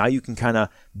 perfect. Now you can kind of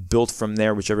build from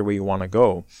there, whichever way you want to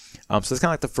go. So that's kind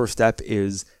of like the first step,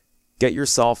 is get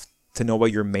yourself to know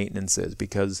what your maintenance is,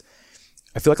 because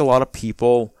I feel like a lot of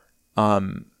people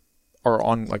are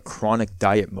on like chronic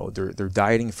diet mode. They're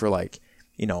dieting for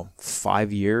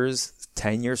 5 years,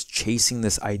 10 years, chasing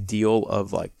this ideal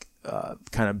of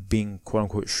kind of being quote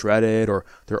unquote shredded, or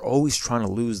they're always trying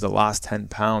to lose the last 10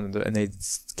 pounds and they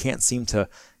can't seem to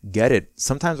get it.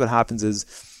 Sometimes what happens is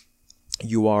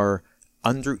you are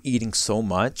under eating so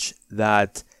much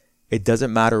that it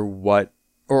doesn't matter what,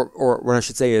 or what I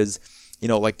should say is,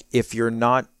 if you're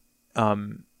not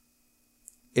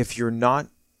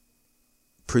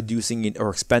producing or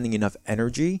expending enough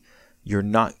energy,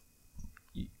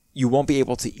 you won't be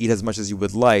able to eat as much as you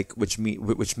would like, which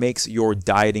makes your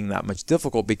dieting that much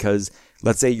difficult, because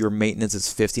let's say your maintenance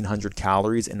is 1,500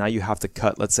 calories and now you have to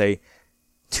cut, let's say,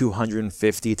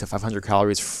 250 to 500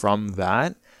 calories from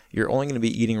that. You're only going to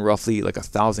be eating roughly like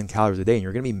 1,000 calories a day, and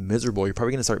you're going to be miserable. You're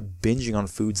probably going to start binging on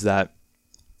foods that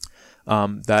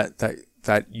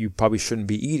you probably shouldn't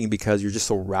be eating, because you're just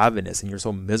so ravenous and you're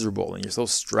so miserable and you're so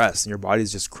stressed and your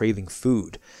body's just craving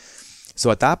food. So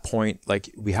at that point,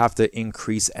 we have to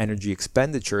increase energy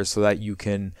expenditure so that you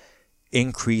can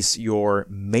increase your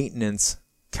maintenance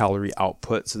calorie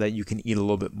output so that you can eat a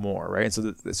little bit more, right? And so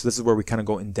this is where we kind of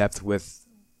go in depth with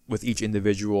each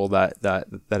individual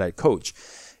that I coach,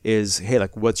 is, hey,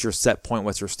 what's your set point?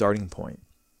 What's your starting point?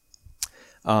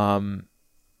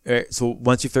 So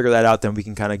once you figure that out, then we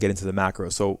can kind of get into the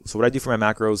macros. So what I do for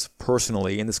my macros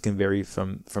personally, and this can vary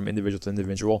from individual to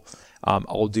individual,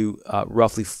 I'll do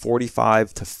roughly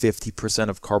 45 to 50%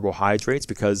 of carbohydrates,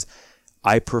 because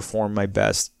I perform my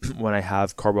best when I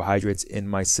have carbohydrates in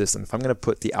my system. If I'm going to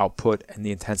put the output and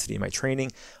the intensity in my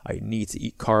training, I need to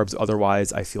eat carbs.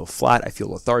 Otherwise, I feel flat. I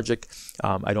feel lethargic.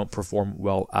 I don't perform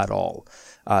well at all.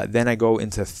 Then I go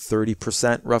into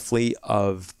 30% roughly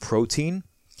of protein,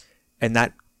 and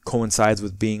that coincides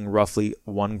with being roughly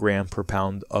 1 gram per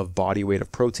pound of body weight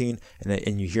of protein.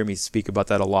 And you hear me speak about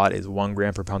that a lot, is 1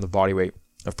 gram per pound of body weight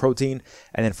of protein.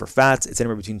 And then for fats, it's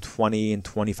anywhere between 20 and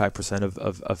 25%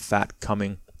 of fat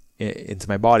coming into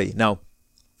my body. Now,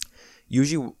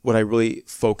 usually what I really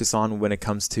focus on when it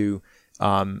comes to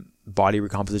body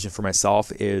recomposition for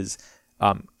myself is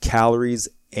calories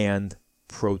and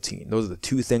protein. Those are the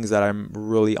two things that I'm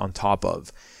really on top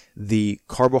of. The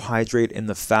carbohydrate and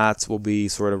the fats will be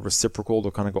sort of reciprocal.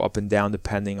 They'll kind of go up and down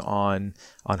depending on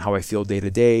how I feel day to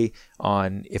day,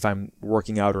 on if I'm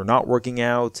working out or not working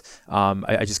out.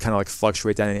 I just kind of like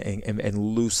fluctuate that and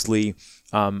loosely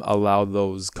allow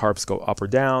those carbs to go up or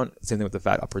down. Same thing with the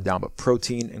fat, up or down. But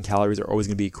protein and calories are always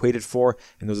going to be equated for,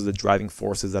 and those are the driving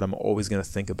forces that I'm always going to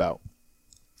think about.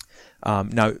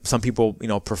 Now, some people,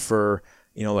 prefer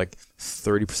like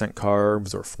 30%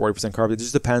 carbs or 40% carbs. It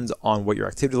just depends on what your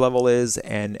activity level is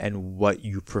and what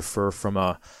you prefer from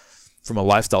a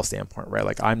lifestyle standpoint, right?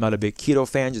 Like, I'm not a big keto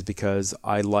fan just because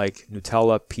I like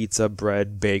Nutella, pizza,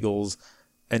 bread, bagels,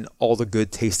 and all the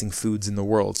good tasting foods in the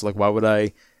world. So like, why would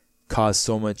I cause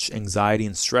so much anxiety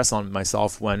and stress on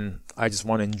myself when I just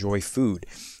want to enjoy food?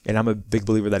 And I'm a big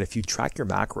believer that if you track your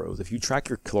macros, if you track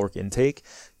your caloric intake,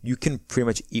 you can pretty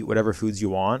much eat whatever foods you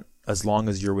want as long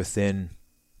as you're within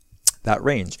that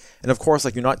range. And of course,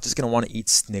 like, you're not just going to want to eat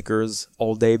Snickers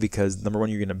all day because, number one,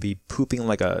 you're going to be pooping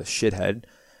like a shithead.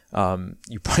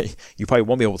 You probably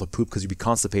won't be able to poop because you'll be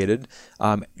constipated.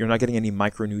 You're not getting any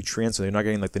micronutrients, so you're not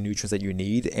getting like the nutrients that you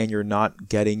need, and you're not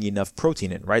getting enough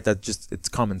protein in, right? It's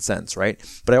common sense, right?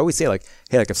 But I always say, like,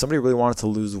 hey, like, if somebody really wanted to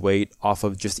lose weight off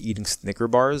of just eating Snicker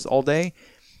bars all day,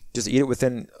 just eat it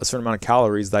within a certain amount of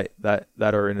calories that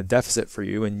are in a deficit for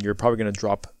you, and you're probably going to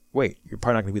drop weight. You're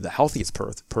probably not going to be the healthiest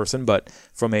person, but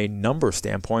from a number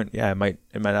standpoint, yeah, it might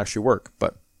actually work.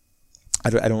 But I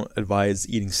don't advise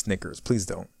eating Snickers. Please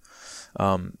don't.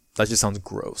 That just sounds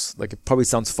gross. Like, it probably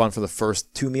sounds fun for the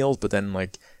first 2 meals, but then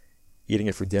like eating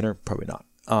it for dinner, probably not.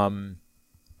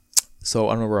 So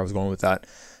I don't know where I was going with that.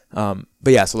 But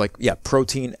yeah, so like, yeah,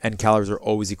 protein and calories are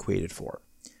always equated for.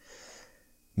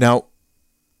 Now,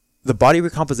 the body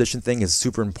recomposition thing is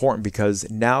super important because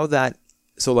now that,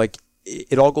 so like,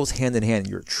 it all goes hand in hand.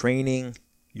 Your training,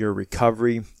 your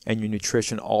recovery, and your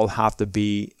nutrition all have to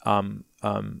be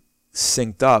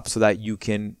synced up so that you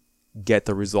can get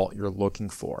the result you're looking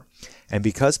for. And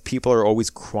because people are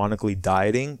always chronically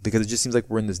dieting, because it just seems like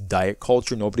we're in this diet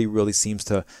culture, nobody really seems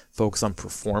to focus on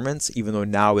performance, even though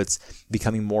now it's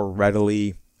becoming more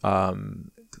readily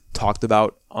talked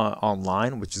about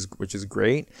online, which is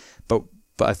great. But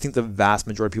I think the vast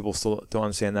majority of people still don't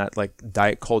understand that, like,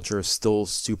 diet culture is still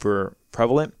super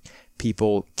prevalent.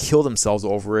 People kill themselves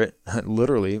over it,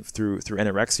 literally through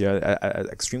anorexia at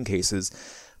extreme cases.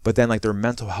 But then, like, their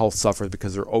mental health suffers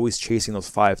because they're always chasing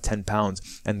those 5-10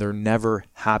 pounds, and they're never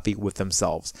happy with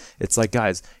themselves. It's like,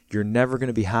 guys, you're never going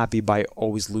to be happy by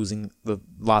always losing the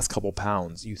last couple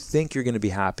pounds. You think you're going to be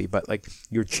happy, but like,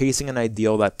 you're chasing an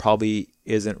ideal that probably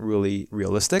isn't really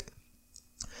realistic.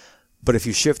 But if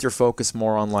you shift your focus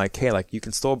more on like, hey, like, you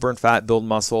can still burn fat, build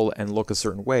muscle, and look a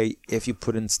certain way if you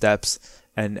put in steps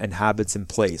and habits in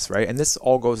place, right? And this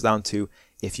all goes down to,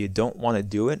 if you don't want to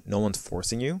do it, no one's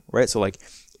forcing you, right? So like,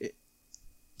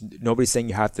 nobody's saying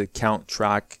you have to count,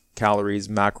 track calories,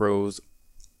 macros,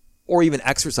 or even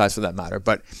exercise for that matter.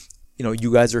 But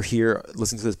you guys are here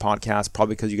listening to this podcast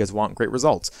probably because you guys want great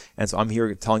results. And so I'm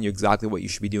here telling you exactly what you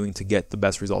should be doing to get the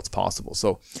best results possible.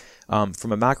 So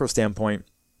from a macro standpoint,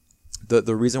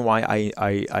 the reason why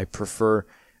I prefer,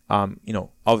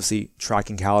 obviously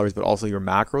tracking calories, but also your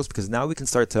macros, because now we can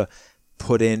start to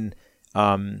put in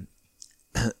the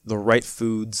right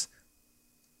foods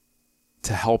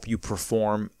to help you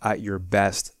perform at your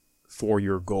best for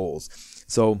your goals.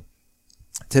 So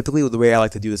typically the way I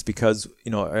like to do this, because,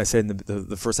 I said in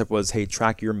the first step was, hey,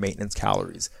 track your maintenance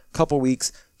calories. Couple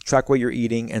weeks, track what you're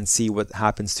eating and see what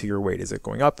happens to your weight. Is it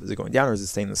going up? Is it going down? Or is it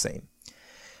staying the same?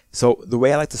 So the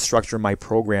way I like to structure my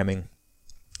programming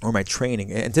or my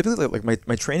training, and typically like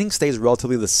my training stays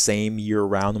relatively the same year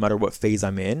round, no matter what phase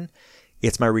I'm in.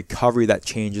 It's my recovery that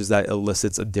changes, that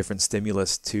elicits a different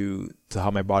stimulus to how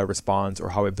my body responds or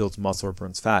how it builds muscle or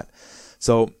burns fat.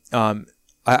 So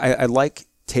I like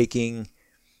taking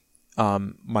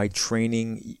my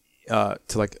training to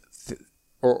like,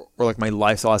 or like my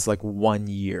lifestyle as like 1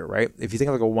 year, right? If you think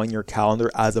of like a 1 year calendar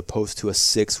as opposed to a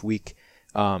 6 week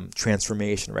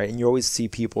transformation, right? And you always see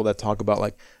people that talk about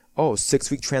like, oh,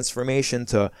 6-week transformation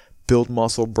to build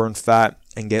muscle, burn fat,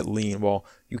 and get lean. Well,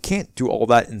 you can't do all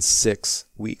that in 6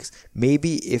 weeks.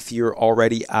 Maybe if you're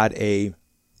already at a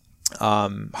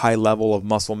high level of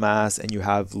muscle mass and you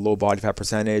have low body fat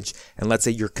percentage, and let's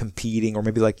say you're competing, or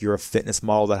maybe like you're a fitness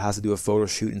model that has to do a photo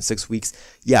shoot in 6 weeks,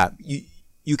 yeah,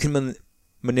 you can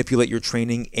manipulate your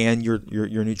training and your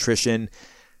nutrition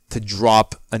to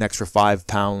drop an extra 5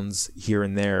 pounds here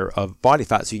and there of body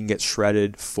fat so you can get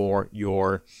shredded for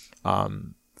your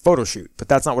photo shoot. But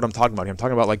that's not what I'm talking about here. I'm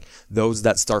talking about like those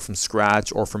that start from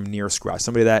scratch or from near scratch.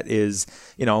 Somebody that is,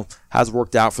 has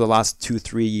worked out for the last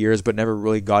 2-3 years, but never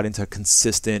really got into a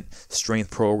consistent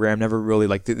strength program. Never really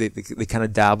like they kind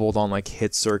of dabbled on like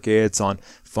HIIT circuits, on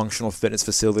functional fitness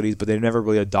facilities, but they never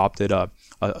really adopted a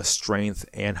strength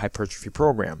and hypertrophy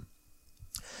program.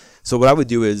 So what I would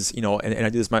do is, and I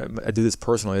do this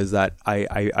personally, is that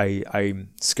I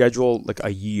schedule like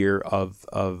a year of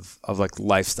like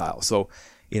lifestyle. So,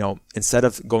 instead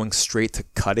of going straight to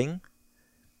cutting,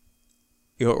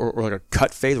 or like a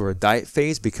cut phase or a diet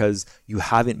phase because you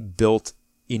haven't built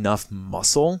enough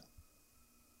muscle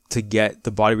to get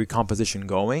the body recomposition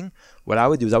going, what I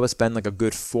would do is I would spend like a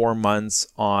good 4 months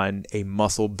on a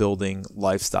muscle building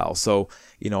lifestyle. So,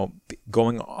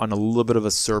 going on a little bit of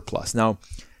a surplus. Now,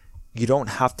 you don't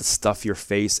have to stuff your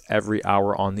face every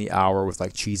hour on the hour with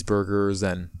like cheeseburgers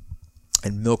and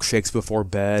milkshakes before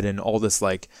bed and all this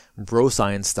like bro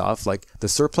science stuff. Like the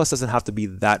surplus doesn't have to be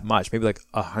that much, maybe like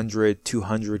 100,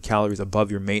 200 calories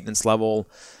above your maintenance level.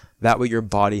 That way your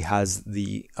body has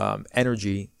the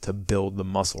energy to build the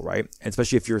muscle, right? And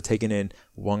especially if you're taking in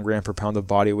 1 gram per pound of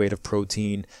body weight of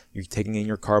protein, you're taking in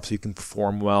your carbs so you can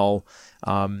perform well,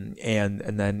 and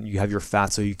then you have your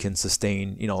fat so you can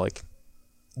sustain, like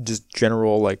just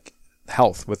general like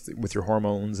health with your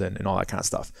hormones and all that kind of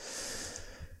stuff.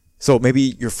 So maybe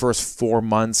your first 4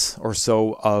 months or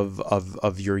so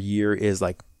of your year is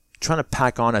like trying to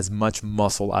pack on as much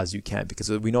muscle as you can,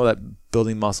 because we know that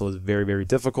building muscle is very, very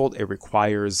difficult. It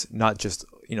requires not just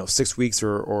 6 weeks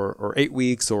or 8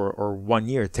 weeks or 1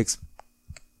 year. It takes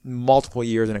multiple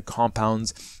years and it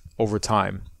compounds over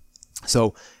time.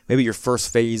 So maybe your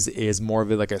first phase is more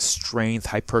of like a strength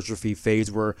hypertrophy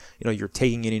phase where you're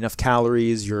taking in enough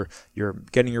calories, you're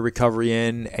getting your recovery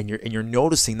in, and you're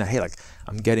noticing that, hey, like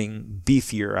I'm getting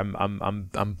beefier,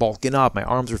 I'm bulking up, my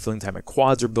arms are feeling tight, my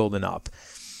quads are building up.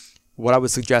 What I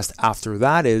would suggest after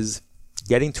that is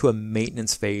getting to a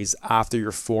maintenance phase after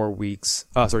your 4 weeks,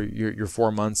 your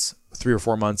 4 months, 3 or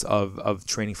 4 months of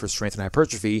training for strength and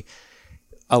hypertrophy.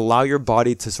 Allow your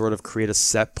body to sort of create a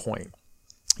set point.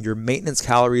 Your maintenance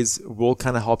calories will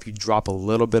kind of help you drop a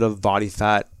little bit of body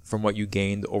fat from what you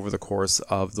gained over the course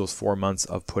of those 4 months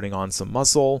of putting on some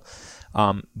muscle.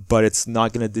 But it's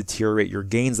not going to deteriorate your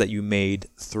gains that you made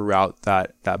throughout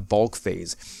that bulk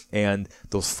phase. And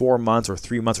those 4 months or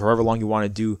 3 months, or however long you want to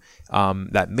do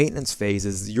that maintenance phase,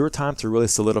 is your time to really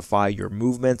solidify your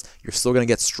movements. You're still going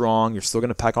to get strong. You're still going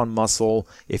to pack on muscle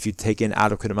if you take in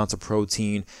adequate amounts of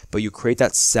protein, but you create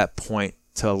that set point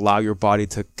to allow your body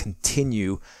to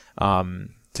continue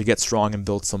to get strong and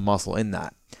build some muscle in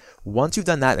that. Once you've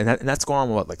done that, and that's going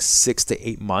on like 6 to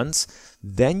 8 months,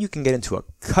 then you can get into a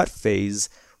cut phase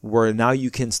where now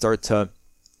you can start to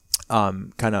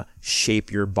kind of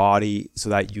shape your body so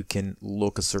that you can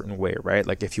look a certain way, right?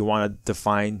 Like if you want to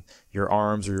define your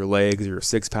arms or your legs or your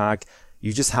six pack,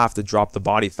 you just have to drop the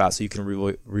body fat so you can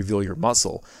reveal your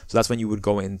muscle. So that's when you would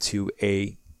go into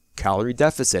a calorie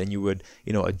deficit, and you would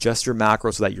adjust your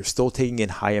macros so that you're still taking in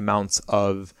high amounts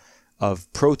of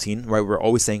protein, right? We're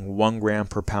always saying 1 gram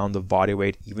per pound of body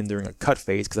weight even during a cut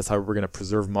phase, because that's how we're going to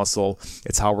preserve muscle.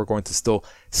 It's how we're going to still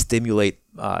stimulate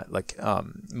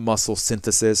muscle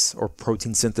synthesis or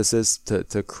protein synthesis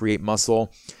to create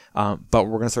muscle, but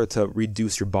we're going to start to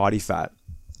reduce your body fat.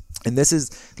 And this is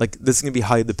going to be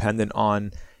highly dependent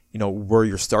on where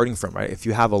you're starting from, right? If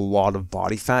you have a lot of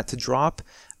body fat to drop,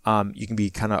 you can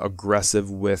be kind of aggressive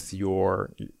with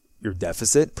your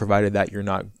deficit, provided that you're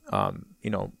not,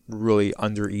 really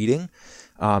under eating.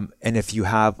 And if you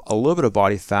have a little bit of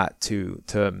body fat to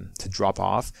drop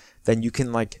off, then you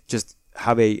can just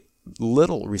have a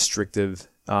little restrictive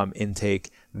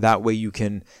intake. That way you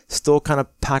can still kind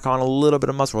of pack on a little bit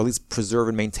of muscle, or at least preserve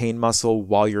and maintain muscle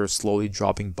while you're slowly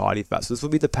dropping body fat. So this will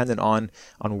be dependent on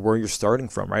where you're starting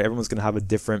from, right? Everyone's going to have a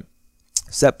different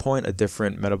set point, a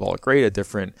different metabolic rate, a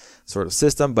different sort of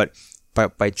system, but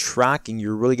by tracking,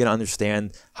 you're really going to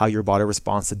understand how your body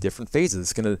responds to different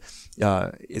phases.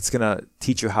 It's gonna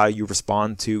teach you how you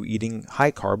respond to eating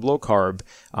high carb, low carb.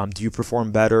 Do you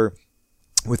perform better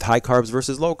with high carbs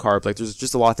versus low carbs. Like there's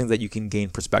just a lot of things that you can gain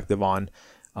perspective on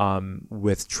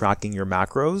with tracking your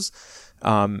macros.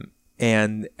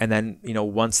 And then,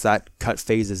 once that cut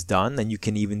phase is done, then you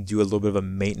can even do a little bit of a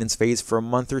maintenance phase for a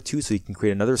month or two, so you can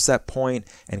create another set point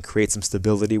and create some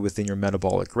stability within your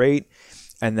metabolic rate.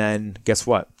 And then guess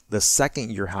what? The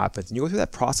second year happens and you go through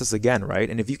that process again, right?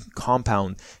 And if you can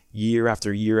compound year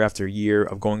after year after year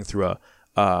of going through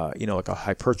like a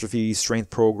hypertrophy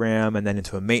strength program, and then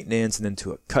into a maintenance, and then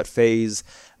to a cut phase,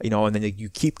 and then you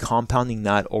keep compounding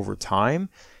that over time,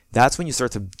 that's when you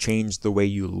start to change the way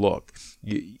you look.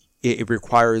 It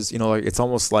requires, it's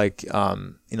almost like,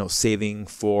 saving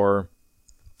for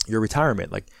your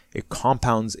retirement. Like it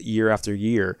compounds year after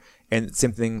year. And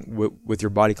same thing with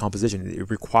your body composition. It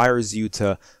requires you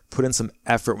to put in some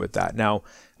effort with that. Now,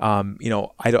 I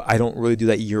don't really do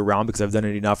that year round because I've done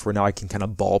it enough where now I can kind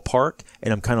of ballpark,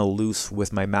 and I'm kind of loose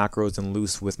with my macros and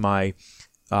loose with my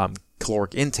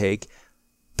caloric intake.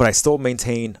 But I still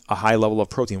maintain a high level of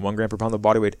protein, 1 gram per pound of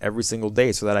body weight every single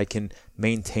day, so that I can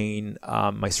maintain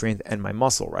my strength and my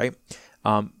muscle, right?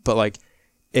 But like,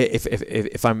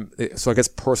 if I'm, so I guess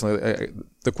personally,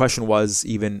 the question was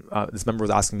even, this member was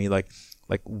asking me like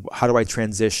how do I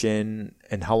transition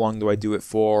and how long do I do it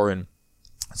for? And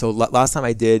so last time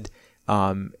I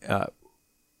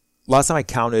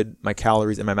counted my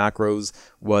calories and my macros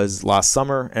was last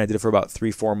summer, and I did it for about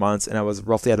 3-4 months, and I was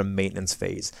roughly at a maintenance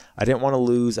phase. I didn't want to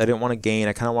lose, I didn't want to gain,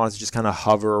 I kind of wanted to just kind of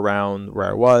hover around where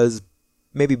I was,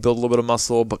 maybe build a little bit of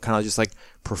muscle, but kind of just like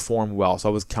perform well. So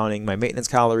I was counting my maintenance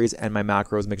calories and my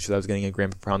macros, making sure that I was getting a gram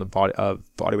per pound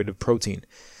of body weight of protein.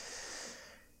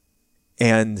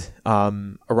 And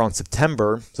around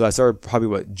September, so I started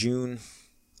probably June,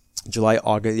 July,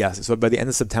 August, yes. So by the end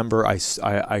of September, I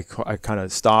kind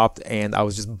of stopped, and I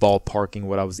was just ballparking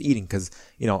what I was eating, because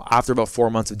after about 4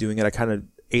 months of doing it, I kind of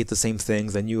ate the same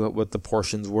things. I knew what the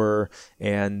portions were,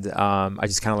 and I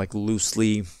just kind of like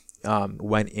loosely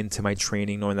went into my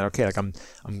training knowing that, okay, like I'm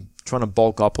trying to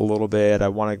bulk up a little bit. I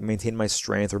want to maintain my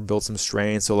strength or build some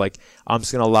strength. So like I'm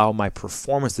just going to allow my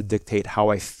performance to dictate how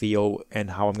I feel and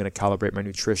how I'm going to calibrate my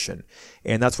nutrition.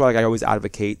 And that's why like I always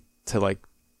advocate to like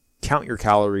count your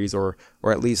calories or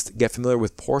at least get familiar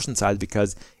with portion size,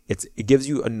 because it gives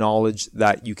you a knowledge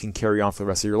that you can carry on for the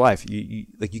rest of your life. You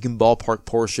can ballpark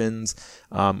portions.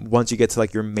 Once you get to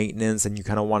like your maintenance and you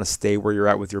kind of want to stay where you're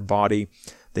at with your body,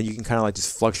 then you can kind of like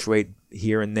just fluctuate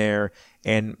here and there.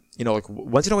 And, like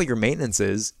once you know what your maintenance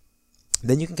is,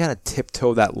 then you can kind of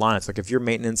tiptoe that line. It's like if your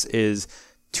maintenance is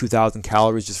 2,000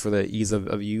 calories just for the ease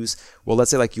of use, well,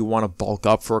 let's say like you want to bulk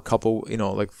up for a couple,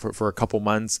 like for a couple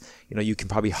months, you can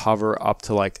probably hover up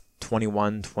to like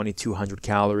 2,200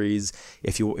 calories.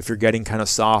 If you're getting kind of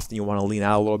soft and you want to lean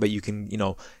out a little bit, you can,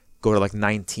 go to like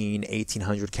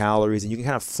 1,800 calories, and you can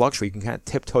kind of fluctuate. You can kind of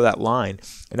tiptoe that line.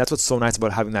 And that's what's so nice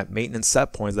about having that maintenance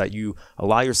set point, is that you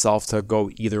allow yourself to go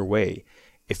either way.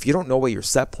 If you don't know what your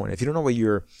set point, if you don't know what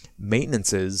your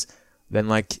maintenance is, then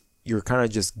like you're kind of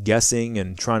just guessing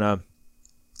and trying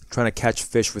to catch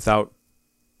fish without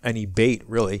any bait,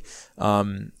 really.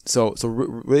 So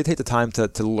really take the time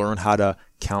to learn how to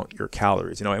count your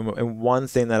calories. And one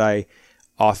thing that I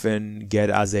often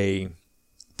get as a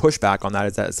pushback on that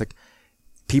is that it's like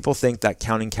people think that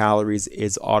counting calories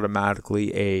is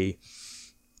automatically a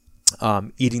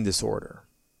eating disorder,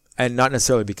 and not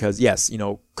necessarily, because yes,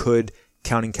 could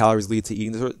counting calories lead to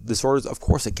eating disorders? Of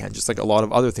course it can, just like a lot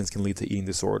of other things can lead to eating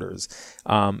disorders.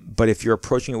 But if you're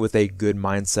approaching it with a good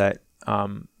mindset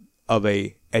of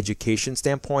a education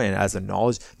standpoint and as a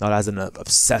knowledge, not as an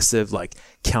obsessive like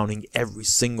counting every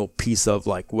single piece of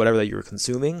like whatever that you're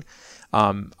consuming,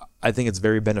 I think it's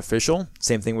very beneficial.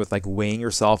 Same thing with like weighing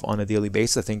yourself on a daily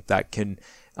basis. I think that can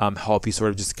help you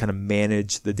sort of just kind of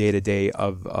manage the day-to-day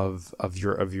of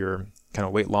your kind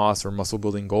of weight loss or muscle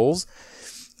building goals.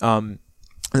 And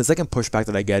the second pushback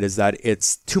that I get is that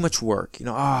it's too much work.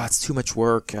 It's too much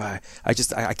work. I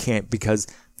can't, because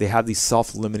they have these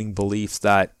self-limiting beliefs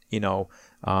that,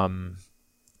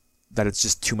 that it's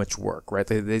just too much work, right?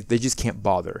 They just can't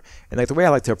bother. And like the way I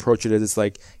like to approach it is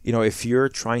like, if you're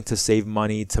trying to save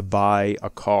money to buy a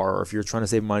car, or if you're trying to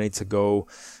save money to go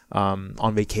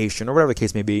on vacation, or whatever the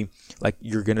case may be, like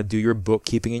you're going to do your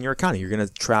bookkeeping and your accounting. You're going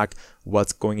to track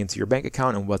what's going into your bank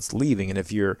account and what's leaving. And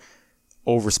if you're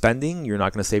overspending, you're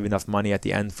not going to save enough money at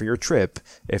the end for your trip.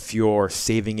 If you're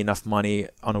saving enough money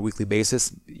on a weekly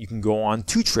basis, you can go on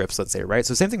 2 trips, let's say, right?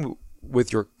 So same thing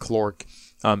with your caloric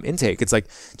intake. It's like,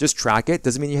 just track it.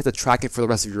 Doesn't mean you have to track it for the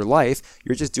rest of your life.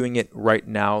 You're just doing it right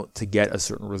now to get a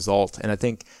certain result. And I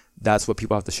think that's what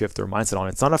people have to shift their mindset on.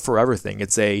 It's not a forever thing.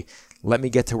 It's a, let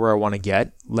me get to where I want to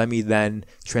get. Let me then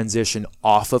transition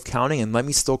off of counting, and let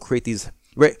me still create these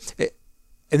right?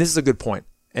 And this is a good point.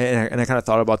 And I kind of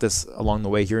thought about this along the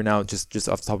way here now, just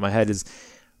off the top of my head, is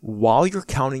while you're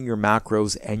counting your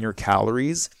macros and your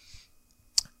calories,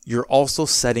 you're also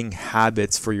setting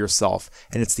habits for yourself.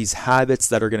 And it's these habits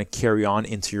that are going to carry on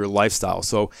into your lifestyle.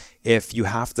 So if you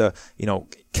have to,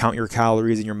 count your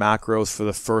calories and your macros for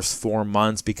the first 4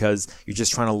 months because you're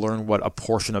just trying to learn what a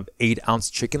portion of 8-ounce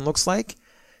chicken looks like,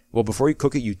 well, before you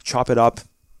cook it, you chop it up,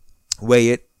 weigh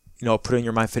it, put it in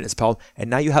your MyFitnessPal, and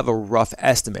now you have a rough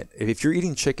estimate. If you're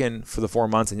eating chicken for the 4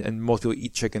 months, and most people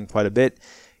eat chicken quite a bit,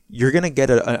 you're going to get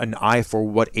an eye for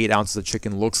what 8 ounces of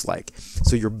chicken looks like.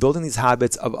 So you're building these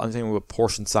habits of understanding what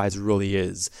portion size really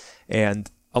is.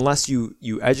 And unless you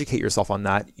educate yourself on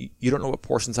that, you don't know what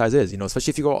portion size is,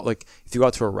 especially if you go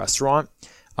out to a restaurant,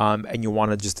 and you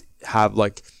want to just have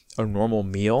like a normal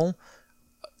meal.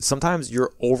 Sometimes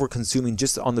you're over consuming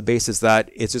just on the basis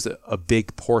that it's just a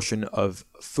big portion of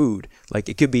food. Like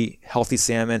it could be healthy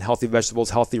salmon, healthy vegetables,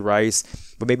 healthy rice,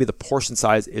 but maybe the portion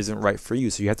size isn't right for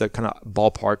you. So you have to kind of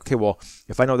ballpark, okay, well,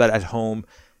 if I know that at home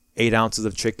 8 ounces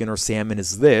of chicken or salmon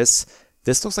is this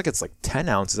looks like it's like 10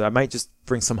 ounces. I might just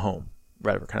bring some home,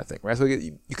 whatever kind of thing, right? So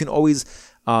you can always,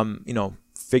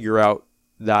 figure out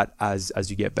that as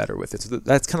you get better with it. So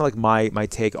that's kind of like my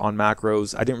take on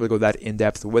macros. I didn't really go that in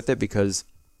depth with it because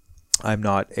I'm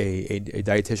not a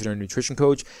dietitian or a nutrition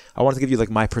coach. I wanted to give you like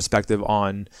my perspective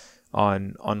on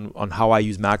how I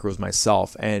use macros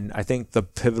myself. And I think the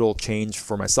pivotal change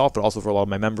for myself, but also for a lot of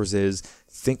my members, is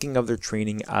thinking of their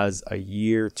training as a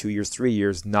year, 2 years, 3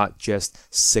 years, not just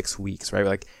 6 weeks, right?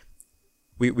 Like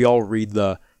we all read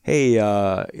the, hey,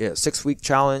 6-week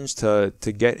challenge to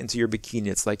get into your bikini.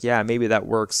 It's like, yeah, maybe that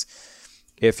works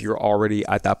if you're already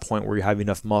at that point where you have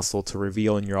enough muscle to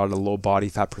reveal and you're at a low body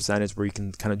fat percentage where you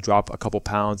can kind of drop a couple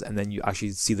pounds and then you actually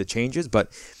see the changes.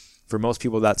 But for most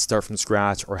people that start from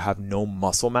scratch or have no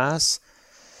muscle mass,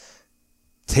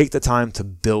 take the time to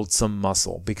build some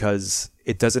muscle because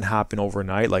it doesn't happen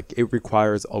overnight. Like it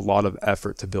requires a lot of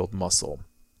effort to build muscle,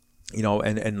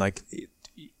 and like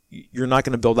you're not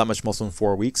going to build that much muscle in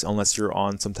 4 weeks unless you're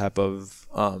on some type of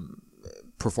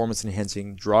performance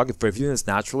enhancing drug. But if you're doing this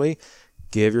naturally,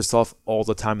 give yourself all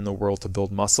the time in the world to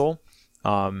build muscle,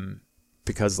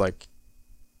 because like,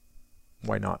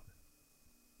 why not?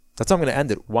 That's how I'm going to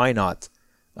end it. Why not?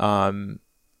 And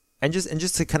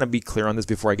just to kind of be clear on this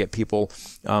before I get people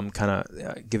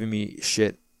giving me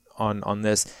shit on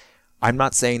this, I'm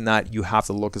not saying that you have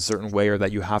to look a certain way or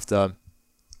that you have to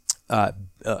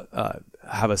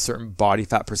have a certain body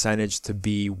fat percentage to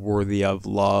be worthy of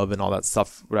love and all that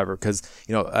stuff, whatever. Because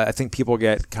I think people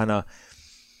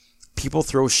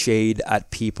throw shade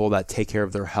at people that take care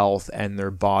of their health and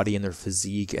their body and their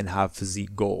physique and have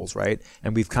physique goals, right?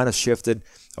 And we've kind of shifted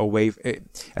away.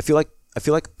 I feel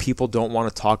like people don't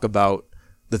want to talk about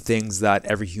the things that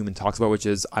every human talks about, which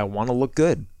is, I want to look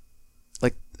good.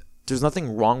 Like, there's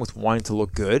nothing wrong with wanting to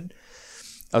look good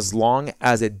as long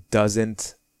as it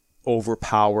doesn't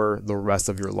overpower the rest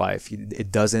of your life.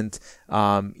 It doesn't,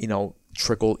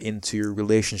 trickle into your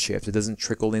relationships. It doesn't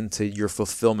trickle into your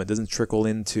fulfillment. It doesn't trickle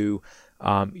into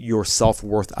your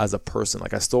self-worth as a person.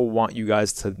 Like, I still want you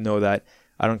guys to know that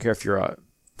I don't care if you're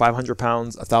 500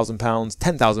 pounds, 1,000 pounds,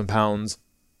 10,000 pounds,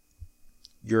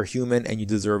 you're a human and you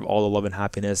deserve all the love and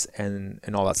happiness and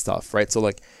all that stuff, right? So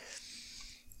like,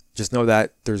 just know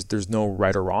that there's no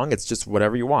right or wrong. It's just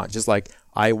whatever you want. Just like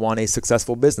I want a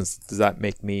successful business. Does that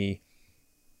make me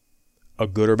a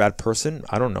good or bad person?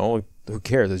 I don't know. Who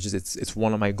cares? It's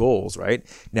one of my goals, right?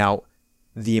 Now,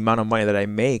 the amount of money that I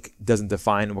make doesn't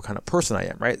define what kind of person I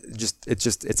am, right?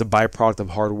 It's a byproduct of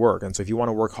hard work. And so if you want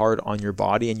to work hard on your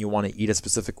body and you want to eat a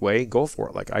specific way, go for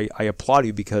it. Like I applaud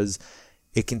you because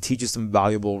it can teach you some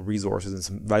valuable resources and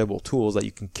some valuable tools that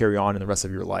you can carry on in the rest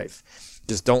of your life.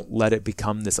 Just don't let it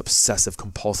become this obsessive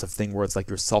compulsive thing where it's like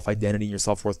your self-identity and your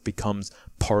self-worth becomes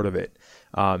part of it.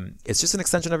 It's just an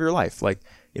extension of your life. Like,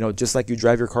 just like you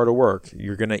drive your car to work,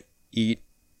 you're going to eat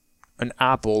an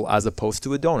apple as opposed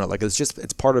to a donut. Like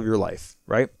it's part of your life,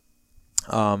 right?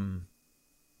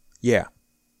 Yeah.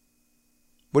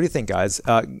 What do you think, guys?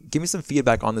 Give me some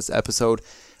feedback on this episode.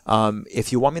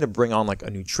 If you want me to bring on like a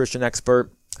nutrition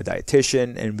expert, a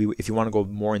dietitian, and if you want to go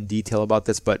more in detail about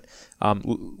this, but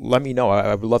let me know.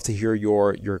 I would love to hear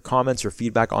your comments, your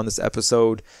feedback on this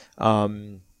episode.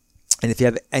 And if you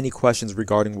have any questions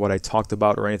regarding what I talked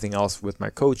about or anything else with my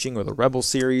coaching or the Rebel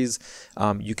series,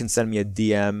 you can send me a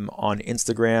DM on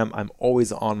Instagram. I'm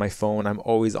always on my phone. I'm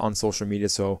always on social media,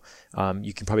 so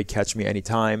you can probably catch me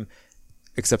anytime.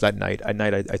 except at night. At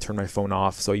night, I turn my phone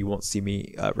off, so you won't see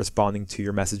me responding to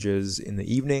your messages in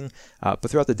the evening. But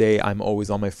throughout the day, I'm always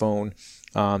on my phone.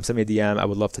 Send me a DM. I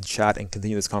would love to chat and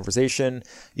continue this conversation.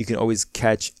 You can always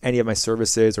catch any of my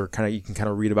services, or you can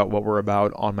read about what we're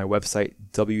about on my website,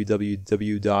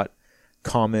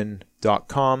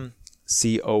 www.common.com.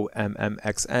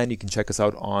 COMMXN. You can check us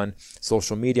out on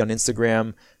social media, on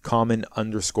Instagram,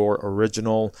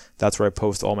 common_original. That's where I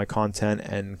post all my content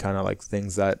and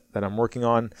things that I'm working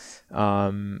on.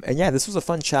 And yeah, this was a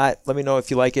fun chat. Let me know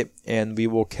if you like it, and we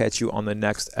will catch you on the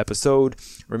next episode.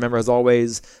 Remember, as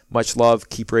always, much love,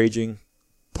 keep raging.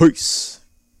 Peace.